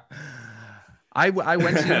 I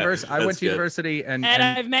went to university. I went to university, and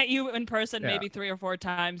I've met you in person maybe 3 or 4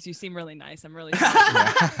 times. You seem really nice. I'm really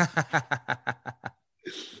sorry.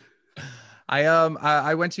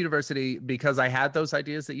 I went to university because I had those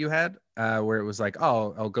ideas that you had, where it was like,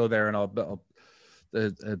 oh, I'll go there and I'll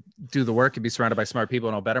do the work and be surrounded by smart people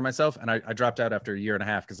and I'll better myself. And I dropped out after a year and a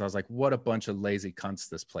half because I was like, what a bunch of lazy cunts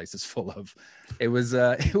this place is full of. It was,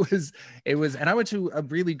 and I went to a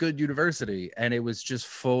really good university and it was just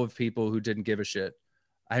full of people who didn't give a shit.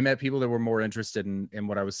 I met people that were more interested in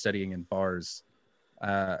what I was studying in bars.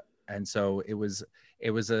 And so it was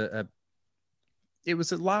a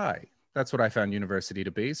lie. That's what I found university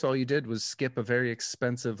to be. So all you did was skip a very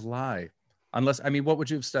expensive lie. Unless, I mean, what would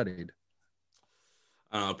you have studied?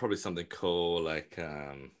 Probably something cool, like,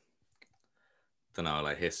 don't know,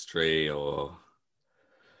 like history or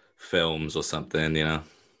films or something, you know?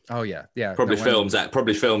 Oh, yeah. Yeah. Probably films,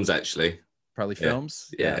 actually. Probably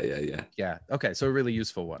films? Yeah. Okay. So a really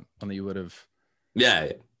useful one that you would have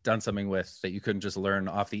done something with that you couldn't just learn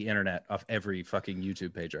off the internet, off every fucking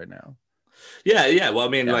YouTube page right now. Yeah. Well, I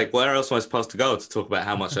mean, like, where else am I supposed to go to talk about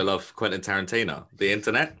how much I love Quentin Tarantino? The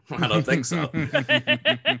internet? I don't think so.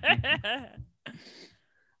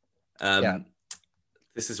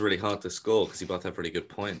 This is really hard to score because you both have really good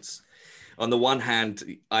points. on the one hand,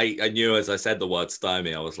 I knew as I said the word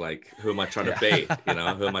stymie, I was like, who am I trying to be? You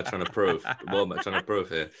know, who am I trying to prove? What am I trying to prove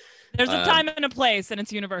here? There's a time and a place, and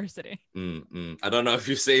it's university. I don't know if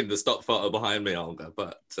you've seen the stock photo behind me, Olga,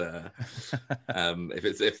 but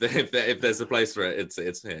if there's a place for it,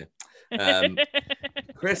 it's here.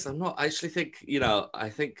 Chris, I'm not. I actually think I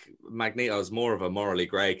think Magneto is more of a morally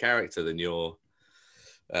grey character than your.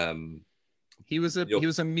 He was a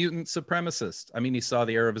mutant supremacist. I mean, he saw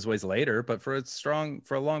the error of his ways later, but for a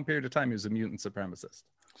long period of time, he was a mutant supremacist.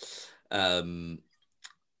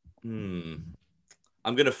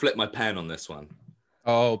 I'm gonna flip my pen on this one.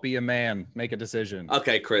 Oh, be a man, make a decision.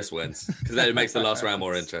 Okay, Chris wins because then it makes the last round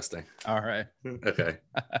more interesting. All right. Okay.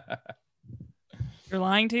 You're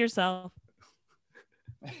lying to yourself.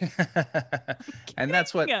 And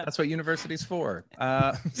that's what university's for.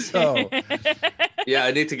 So yeah,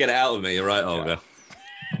 I need to get it out of me. You're right, Olga.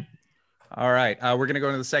 All right, we're gonna go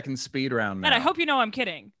into the second speed round now. And I hope you know I'm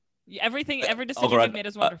kidding. Every decision you've made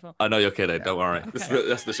is wonderful. I know you're kidding. Don't worry. Okay.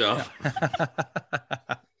 That's the show.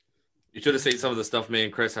 You should have seen some of the stuff me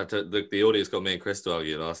and Chris had to. The audience got me and Chris to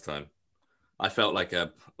argue last time. I felt like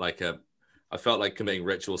committing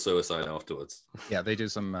ritual suicide afterwards. Yeah, they do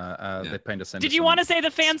some. They paint us into. Did you want to say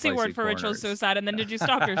the fancy word for corners. ritual suicide, and then did you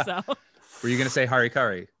stop yourself? Were you going to say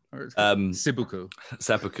harikari or seppuku?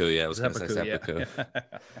 Seppuku, yeah, I was going to say Seppuku, seppuku.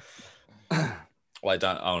 Yeah. Well, I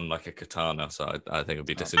don't own like a katana, so I think it'd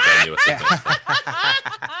be disingenuous.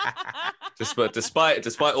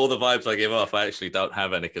 Despite all the vibes I give off, I actually don't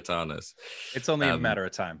have any katanas. It's only a matter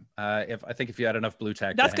of time. If you had enough blue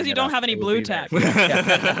tack, that's because you don't have any blue tack.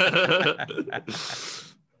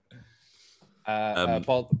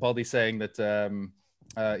 Baldy's saying that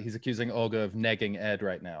he's accusing Olga of negging Ed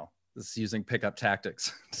right now. This is using pickup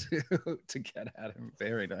tactics to get at him.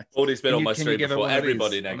 Very nice. Baldy's been on my stream before.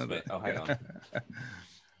 Everybody next me. Oh, hang on.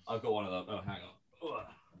 I've got one of them. Oh, hang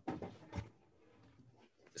on.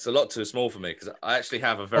 It's a lot too small for me because I actually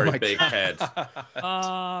have a very big head.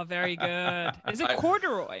 Oh, very good. Is it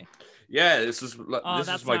corduroy? Yeah, this is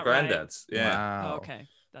my granddad's. Right. Yeah. Wow. Oh, okay,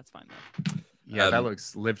 that's fine then. Yeah, that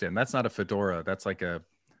looks lived in. That's not a fedora. That's like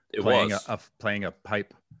playing a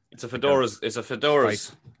pipe. It's a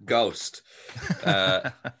fedora's ghost.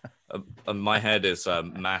 And my head is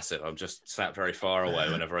massive. I'm just sat very far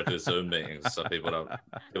away whenever I do Zoom meetings, so people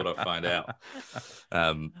don't find out.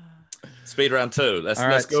 Speed round 2. Let's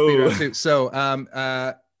go. Speed round 2. So,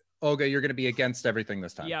 Olga, you're going to be against everything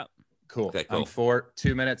this time. Yeah. Cool. Okay, cool. I'm for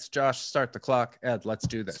 2 minutes. Josh, start the clock. Ed, let's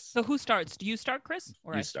do this. So who starts? Do you start, Chris?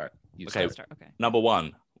 Or you start. start. Okay. Number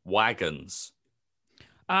 1, wagons.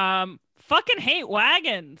 Fucking hate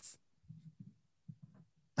wagons.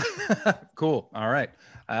 Cool. All right.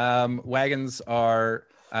 Wagons are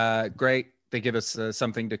great. They give us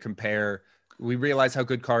something to compare. We realize how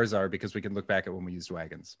good cars are because we can look back at when we used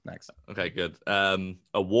wagons. Next. Okay, good.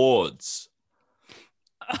 Awards.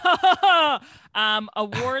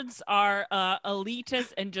 Awards are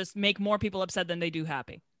elitist and just make more people upset than they do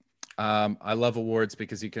happy. I love awards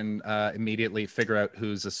because you can immediately figure out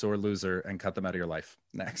who's a sore loser and cut them out of your life.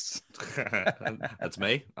 Next. That's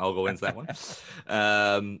me. I'll go into that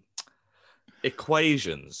one.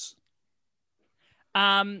 Equations.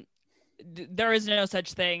 There is no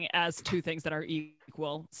such thing as two things that are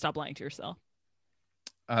equal. Stop lying to yourself.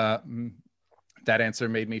 That answer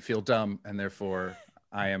made me feel dumb, and therefore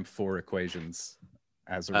I am for equations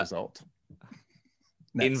as a result.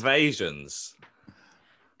 Next. Invasions.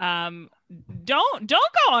 Don't go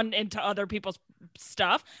on into other people's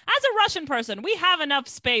stuff. As a Russian person, we have enough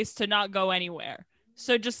space to not go anywhere.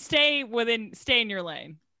 So just stay in your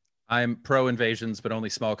lane. I'm pro invasions, but only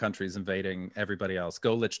small countries invading everybody else.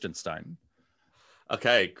 Go Liechtenstein.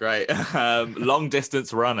 Okay, great. Long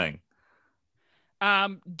distance running.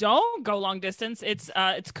 Don't go long distance. It's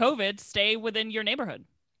COVID. Stay within your neighborhood.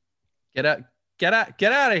 Get out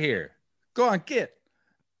of here. Go on,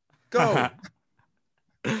 go.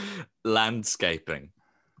 Landscaping.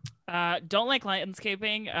 Don't like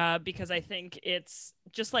landscaping because I think it's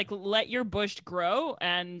just like let your bush grow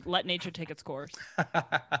and let nature take its course.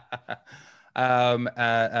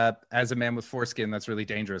 As a man with foreskin, that's really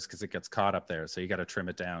dangerous because it gets caught up there. So you got to trim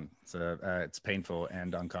it down. So it's painful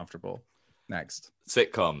and uncomfortable. Next.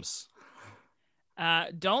 Sitcoms.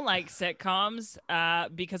 Don't like sitcoms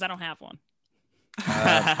because I don't have one.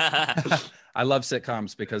 I love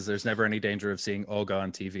sitcoms because there's never any danger of seeing Olga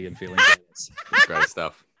on TV and feeling jealous. Great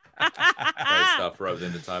stuff. Great stuff. Rode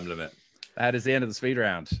in the time limit. That is the end of the speed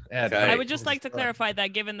round. Ed, Okay. I would just like to clarify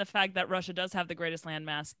that given the fact that Russia does have the greatest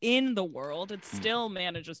landmass in the world, it still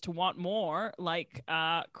manages to want more, like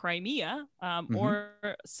Crimea or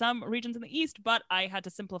some regions in the east. But I had to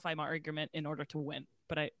simplify my argument in order to win.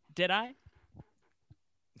 But did I?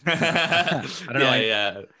 I don't know.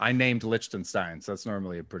 Yeah. I named Liechtenstein, so that's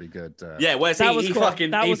normally a pretty good. Yeah, where's That he? was He cool.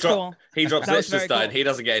 fucking That he was dropped cool. he drops That was very Liechtenstein. cool. He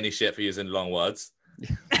doesn't get any shit for using long words.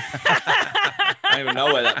 I don't even know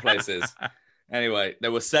where that place is. Anyway,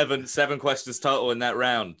 there were seven questions total in that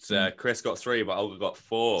round. Chris got 3, but Olga got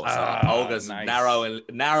 4. So Olga's nice.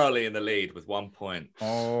 narrowly in the lead with 1 point.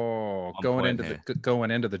 Oh, One going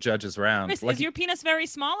point into the judges round. Chris, is your penis very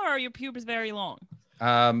small or are your pubes very long?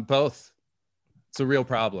 Both. It's a real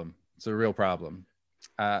problem.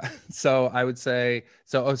 So I would say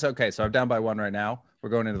it's okay. So I'm down by 1 right now. We're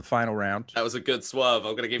going into the final round. That was a good swerve.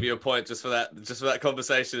 I'm going to give you a point just for that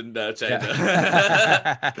conversation changer.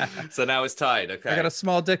 Yeah. So now it's tied. Okay. I got a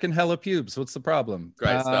small dick and hella pubes. What's the problem?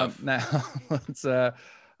 Great stuff. Now let's The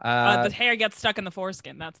hair gets stuck in the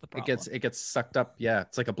foreskin. That's the problem. it gets sucked up. Yeah,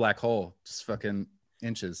 it's like a black hole, just fucking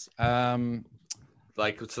inches.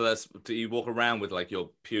 Like, so do you walk around with like your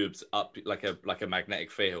pubes up like a magnetic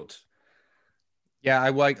field? Yeah,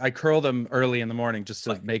 I curl them early in the morning just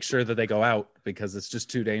to make sure that they go out because it's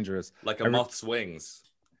just too dangerous. Like a moth's wings.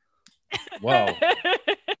 Whoa.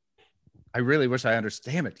 I really wish I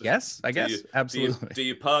understand. Damn it. Yes, I guess. Absolutely. Do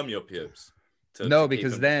you perm your pubes? No,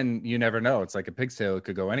 because then you never know. It's like a pig's tail. It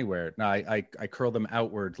could go anywhere. No, I curl them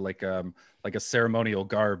outward like a ceremonial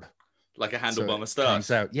garb. Like a handlebar So it moustache.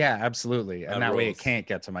 comes out. Yeah, absolutely. And that way rules. it can't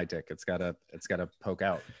get to my dick. It's gotta poke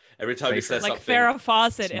out. Every time you say Like something, Farrah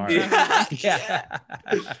Fawcett in Smart. the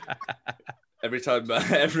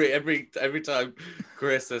every time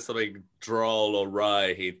Chris says something droll or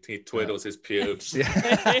wry, he twiddles his pubes.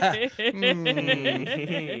 Yeah.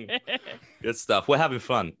 Good stuff. We're having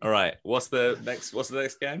fun. All right. What's the next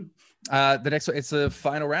game? The next one, it's the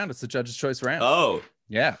final round. It's the judge's choice round. Oh,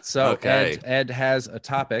 Yeah. So Okay. Ed has a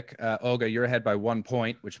topic. Olga, you're ahead by 1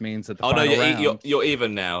 point, which means that the oh no, final round. you're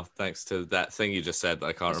even now, thanks to that thing you just said that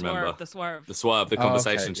I can't remember. The swerve. The swerve, the Oh,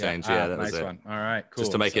 conversation okay. change. Yeah, that nice was it. one. All right, cool.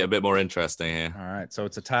 Just to make it a bit more interesting here. All right, so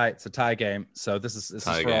it's a tie. It's a tie game. So this is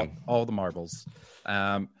Tie for game. all the marbles.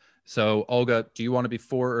 So Olga, do you want to be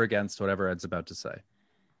for or against whatever Ed's about to say?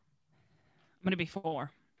 I'm gonna be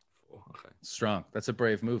 4. Okay. Strong. That's a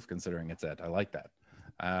brave move considering it's Ed. I like that.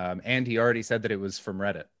 And he already said that it was from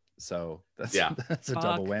Reddit. So that's Yeah. that's a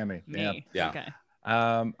double Fuck whammy. Me. Yeah. Okay.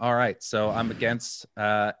 Yeah. All right. So I'm against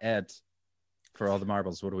Ed for all the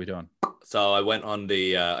marbles. What are we doing? So I went on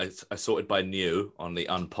the I sorted by new on the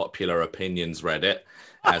unpopular opinions Reddit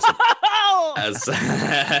as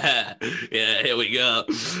yeah, here we go.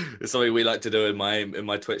 It's something we like to do in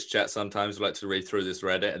my Twitch chat. Sometimes we like to read through this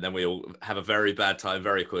Reddit and then we all have a very bad time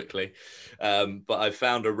very quickly. But I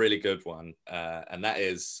found a really good one, and that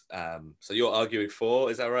is so you're arguing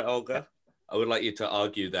for, is that right, Olga? I would like you to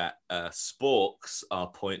argue that sporks are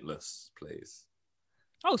pointless, please.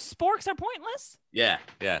 Oh, sporks are pointless? Yeah.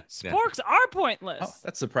 Sporks are pointless. Oh,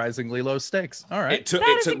 that's surprisingly low stakes. All right. It took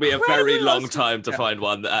That is me a very incredibly low long time to find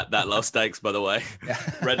one at that low stakes, by the way. Yeah.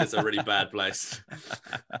 Reddit's a really bad place.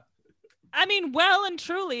 I mean, well and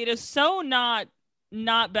truly, it is so not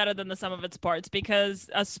better than the sum of its parts because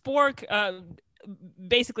a spork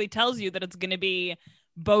basically tells you that it's going to be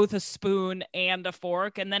both a spoon and a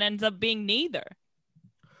fork and then ends up being neither.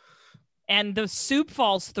 And the soup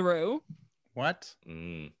falls through. What?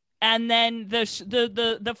 Mm. And then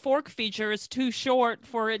the fork feature is too short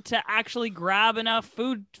for it to actually grab enough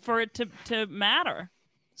food for it to matter.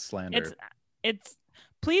 Slander. It's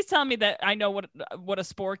please tell me that I know what a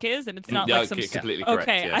spork is and it's not Yeah, like some completely correct.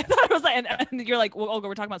 okay. Yeah. I thought it was like and you're like, well, Olga,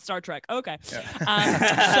 we're talking about Star Trek. Okay.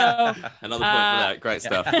 Yeah. So Another point for that. Great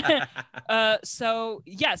stuff. so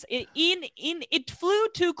yes, it flew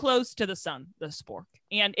too close to the sun, the spork,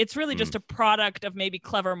 and it's really just a product of maybe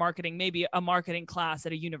clever marketing, maybe a marketing class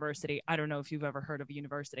at a university. I don't know if you've ever heard of a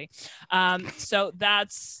university. So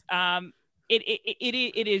that's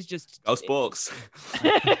it is just Oh, sporks.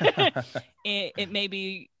 it may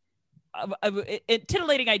be a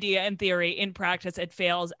titillating idea in theory. In practice, it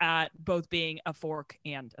fails at both being a fork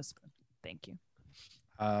and a spoon. Thank you.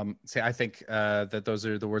 See, I think that those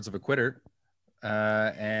are the words of a quitter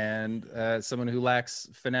and someone who lacks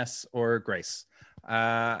finesse or grace.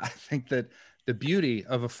 I think that the beauty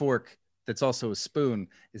of a fork that's also a spoon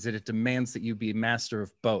is that it demands that you be master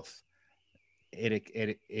of both.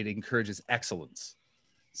 It encourages excellence.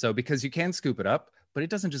 So because you can scoop it up, but it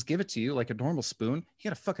doesn't just give it to you like a normal spoon. You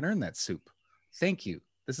got to fucking earn that soup. Thank you.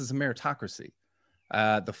 This is a meritocracy.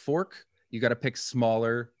 The fork, you got to pick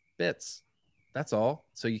smaller, bits. That's all.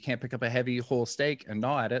 So you can't pick up a heavy whole steak and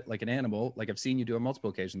gnaw at it like an animal, like I've seen you do on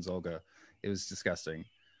multiple occasions, Olga. It was disgusting.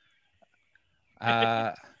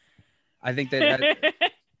 I think that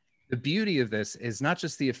the beauty of this is not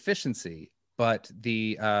just the efficiency, but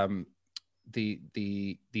the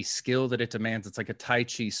skill that it demands. It's like a Tai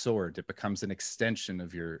Chi sword. It becomes an extension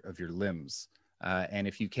of your limbs. And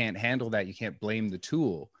if you can't handle that, you can't blame the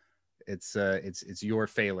tool. It's your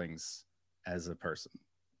failings as a person.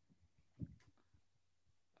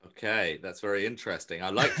 Okay, that's very interesting. I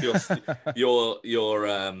like your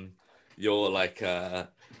like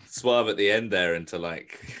swerve at the end there into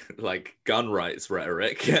like gun rights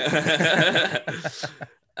rhetoric.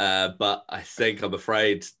 But I think I'm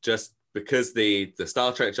afraid just because the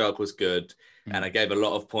Star Trek joke was good, and I gave a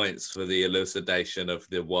lot of points for the elucidation of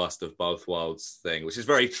the worst of both worlds thing, which is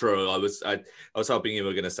very true. I was hoping you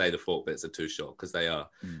were going to say the fork bits are too short, because they are.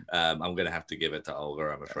 I'm going to have to give it to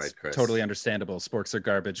Olga, I'm afraid, Chris. Totally understandable. Sporks are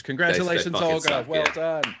garbage. Congratulations, Olga. Suck, well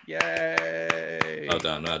done. Yay. Well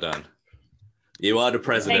done. You are the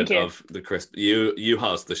president of the Chris. You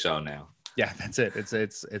host the show now. Yeah, that's it.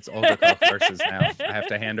 It's Olga Koch versus now. I have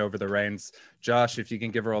to hand over the reins. Josh, if you can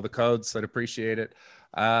give her all the codes, I'd appreciate it.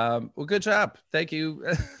 Well, good job. Thank you.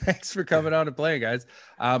 Thanks for coming on and playing, guys.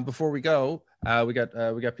 Before we go, we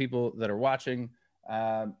got people that are watching.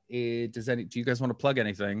 Do you guys want to plug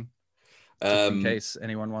anything? In case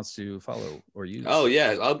anyone wants to follow or use. Oh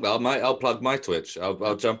yeah, I'll plug my Twitch.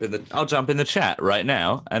 I'll jump in the chat right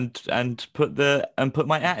now and put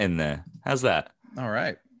my @ in there. How's that? All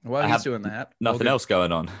right. While he's doing that, nothing else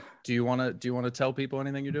going on. Do you want to tell people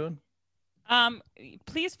anything you're doing?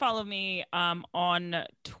 Please follow me on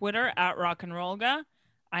Twitter @ Rock and Rollga.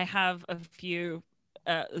 I have a few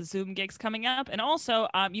Zoom gigs coming up, and also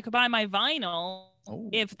you can buy my vinyl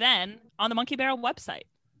If Then on the Monkey Barrel website.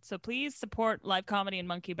 So please support live comedy in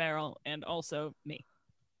Monkey Barrel and also me.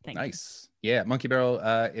 Thank you. Nice. Yeah, Monkey Barrel.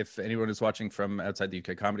 If anyone is watching from outside the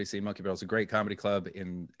UK comedy scene, Monkey Barrel is a great comedy club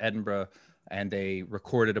in Edinburgh, and they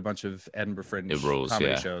recorded a bunch of Edinburgh Fringe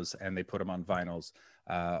comedy shows, and they put them on vinyls.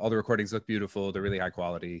 All the recordings look beautiful. They're really high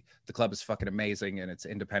quality. The club is fucking amazing, and it's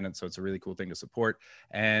independent, so it's a really cool thing to support.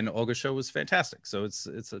 And Olga's show was fantastic, so it's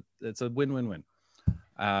a win-win-win.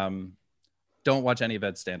 Don't watch any of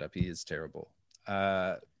Ed's stand-up. He is terrible.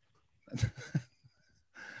 Ed,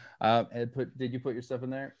 did you put your stuff in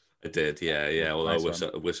there? I did, yeah. Although nice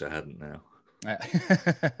I wish I hadn't now.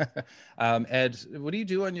 Ed, what do you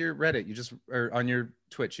do on your Reddit? Or on your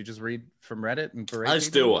Twitch? You just read from Reddit and berate I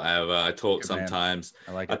just do whatever. I talk sometimes.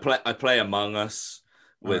 I like it. I play Among Us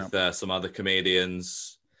with some other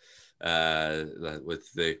comedians,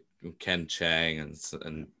 with the Ken Chang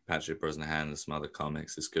and Patrick Brosnahan and some other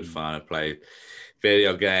comics. It's good fun. I play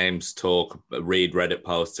video games, read Reddit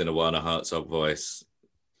posts in a Werner Herzog voice.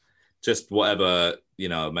 Just whatever,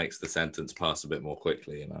 makes the sentence pass a bit more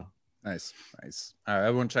quickly, Nice. All right,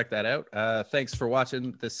 everyone check that out. Thanks for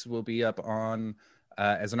watching. This will be up on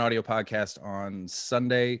as an audio podcast on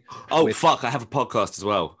Sunday. Fuck, I have a podcast as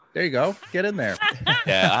well. There you go. Get in there.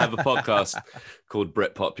 Yeah, I have a podcast called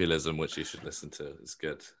Brit Populism, which you should listen to. It's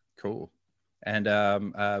good. Cool. And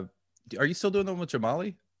are you still doing the one with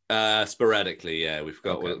Jamali? Sporadically, yeah.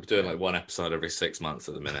 We're doing like one episode every 6 months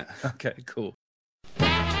at the minute. Okay, cool.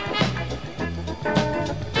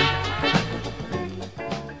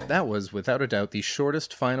 That was, without a doubt, the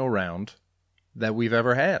shortest final round that we've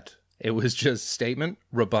ever had. It was just statement,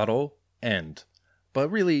 rebuttal, end.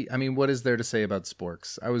 But really, I mean, what is there to say about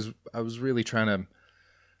Sporks? I was really trying to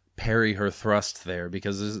parry her thrust there,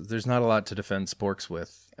 because there's not a lot to defend Sporks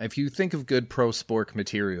with. If you think of good pro Spork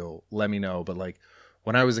material, let me know. But like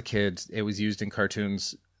when I was a kid, it was used in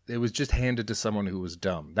cartoons. It was just handed to someone who was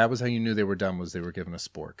dumb. That was how you knew they were dumb, was they were given a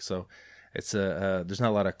Spork. So it's there's not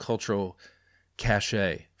a lot of cultural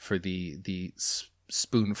cachet for the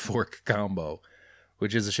spoon fork combo,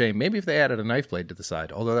 which is a shame. Maybe if they added a knife blade to the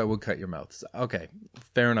side, although that would cut your mouth. Okay,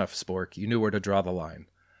 fair enough, Spork. You knew where to draw the line.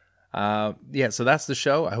 So that's the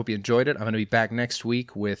show. I hope you enjoyed it. I'm going to be back next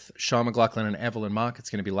week with Sean McLaughlin and Evelyn Mock. It's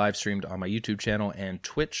going to be live streamed on my YouTube channel and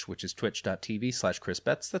Twitch, which is twitch.tv/Chris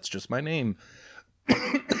Betts. That's just my name.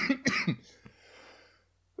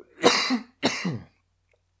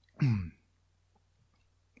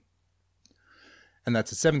 And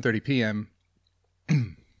that's at 7:30 p.m.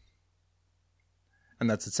 And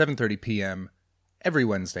that's at 7:30 p.m. every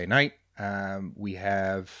Wednesday night. We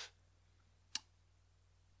have...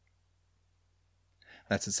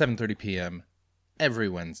 That's at 7:30 p.m. every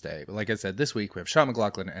Wednesday. But like I said, this week we have Sean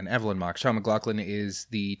McLaughlin and Evelyn Mock. Sean McLaughlin is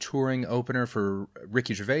the touring opener for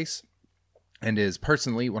Ricky Gervais and is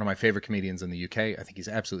personally one of my favorite comedians in the UK. I think he's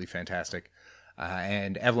absolutely fantastic.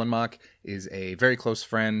 And Evelyn Mock is a very close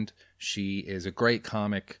friend. She is a great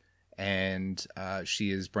comic, and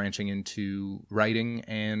she is branching into writing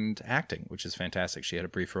and acting, which is fantastic. She had a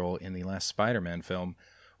brief role in the last Spider-Man film,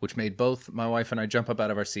 which made both my wife and I jump up out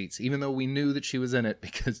of our seats, even though we knew that she was in it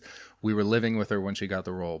because we were living with her when she got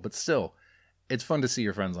the role. But still, it's fun to see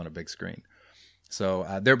your friends on a big screen.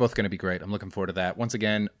 So they're both going to be great. I'm looking forward to that. Once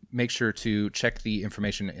again, make sure to check the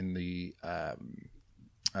information in the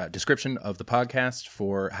description of the podcast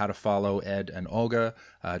for how to follow Ed and Olga.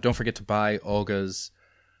 Don't forget to buy Olga's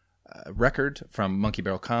record from Monkey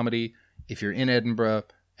Barrel Comedy. If you're in Edinburgh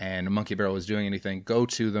and Monkey Barrel is doing anything, go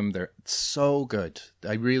to them. They're so good.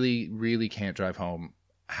 I really, really can't drive home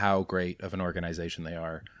how great of an organization they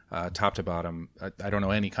are, top to bottom. I don't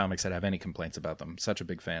know any comics that have any complaints about them. Such a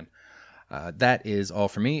big fan. That is all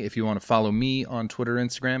for me. If you want to follow me on Twitter,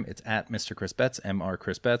 Instagram, it's at Mr. Chris Betts, Mr.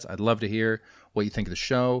 Chris Betts. I'd love to hear what you think of the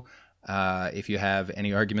show. If you have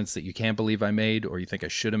any arguments that you can't believe I made or you think I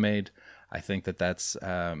should have made, I think that that's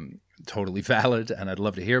totally valid, and I'd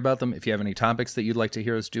love to hear about them. If you have any topics that you'd like to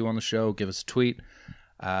hear us do on the show, give us a tweet.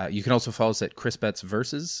 You can also follow us at Chris Betts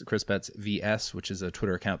Versus, Chris Betts VS, which is a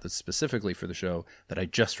Twitter account that's specifically for the show that I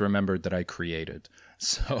just remembered that I created.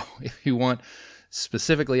 So if you want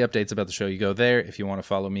specifically updates about the show, you go there. If you want to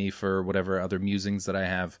follow me for whatever other musings that I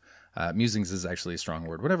have, musings is actually a strong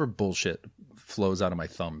word, whatever bullshit flows out of my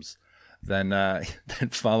thumbs, then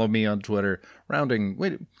follow me on Twitter. Rounding,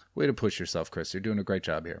 way to push yourself, Chris. You're doing a great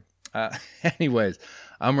job here. Anyways,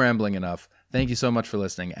 I'm rambling enough. Thank you so much for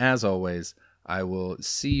listening. As always, I will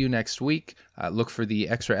see you next week. Look for the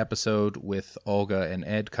extra episode with Olga and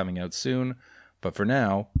Ed coming out soon. But for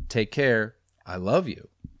now, take care. I love you.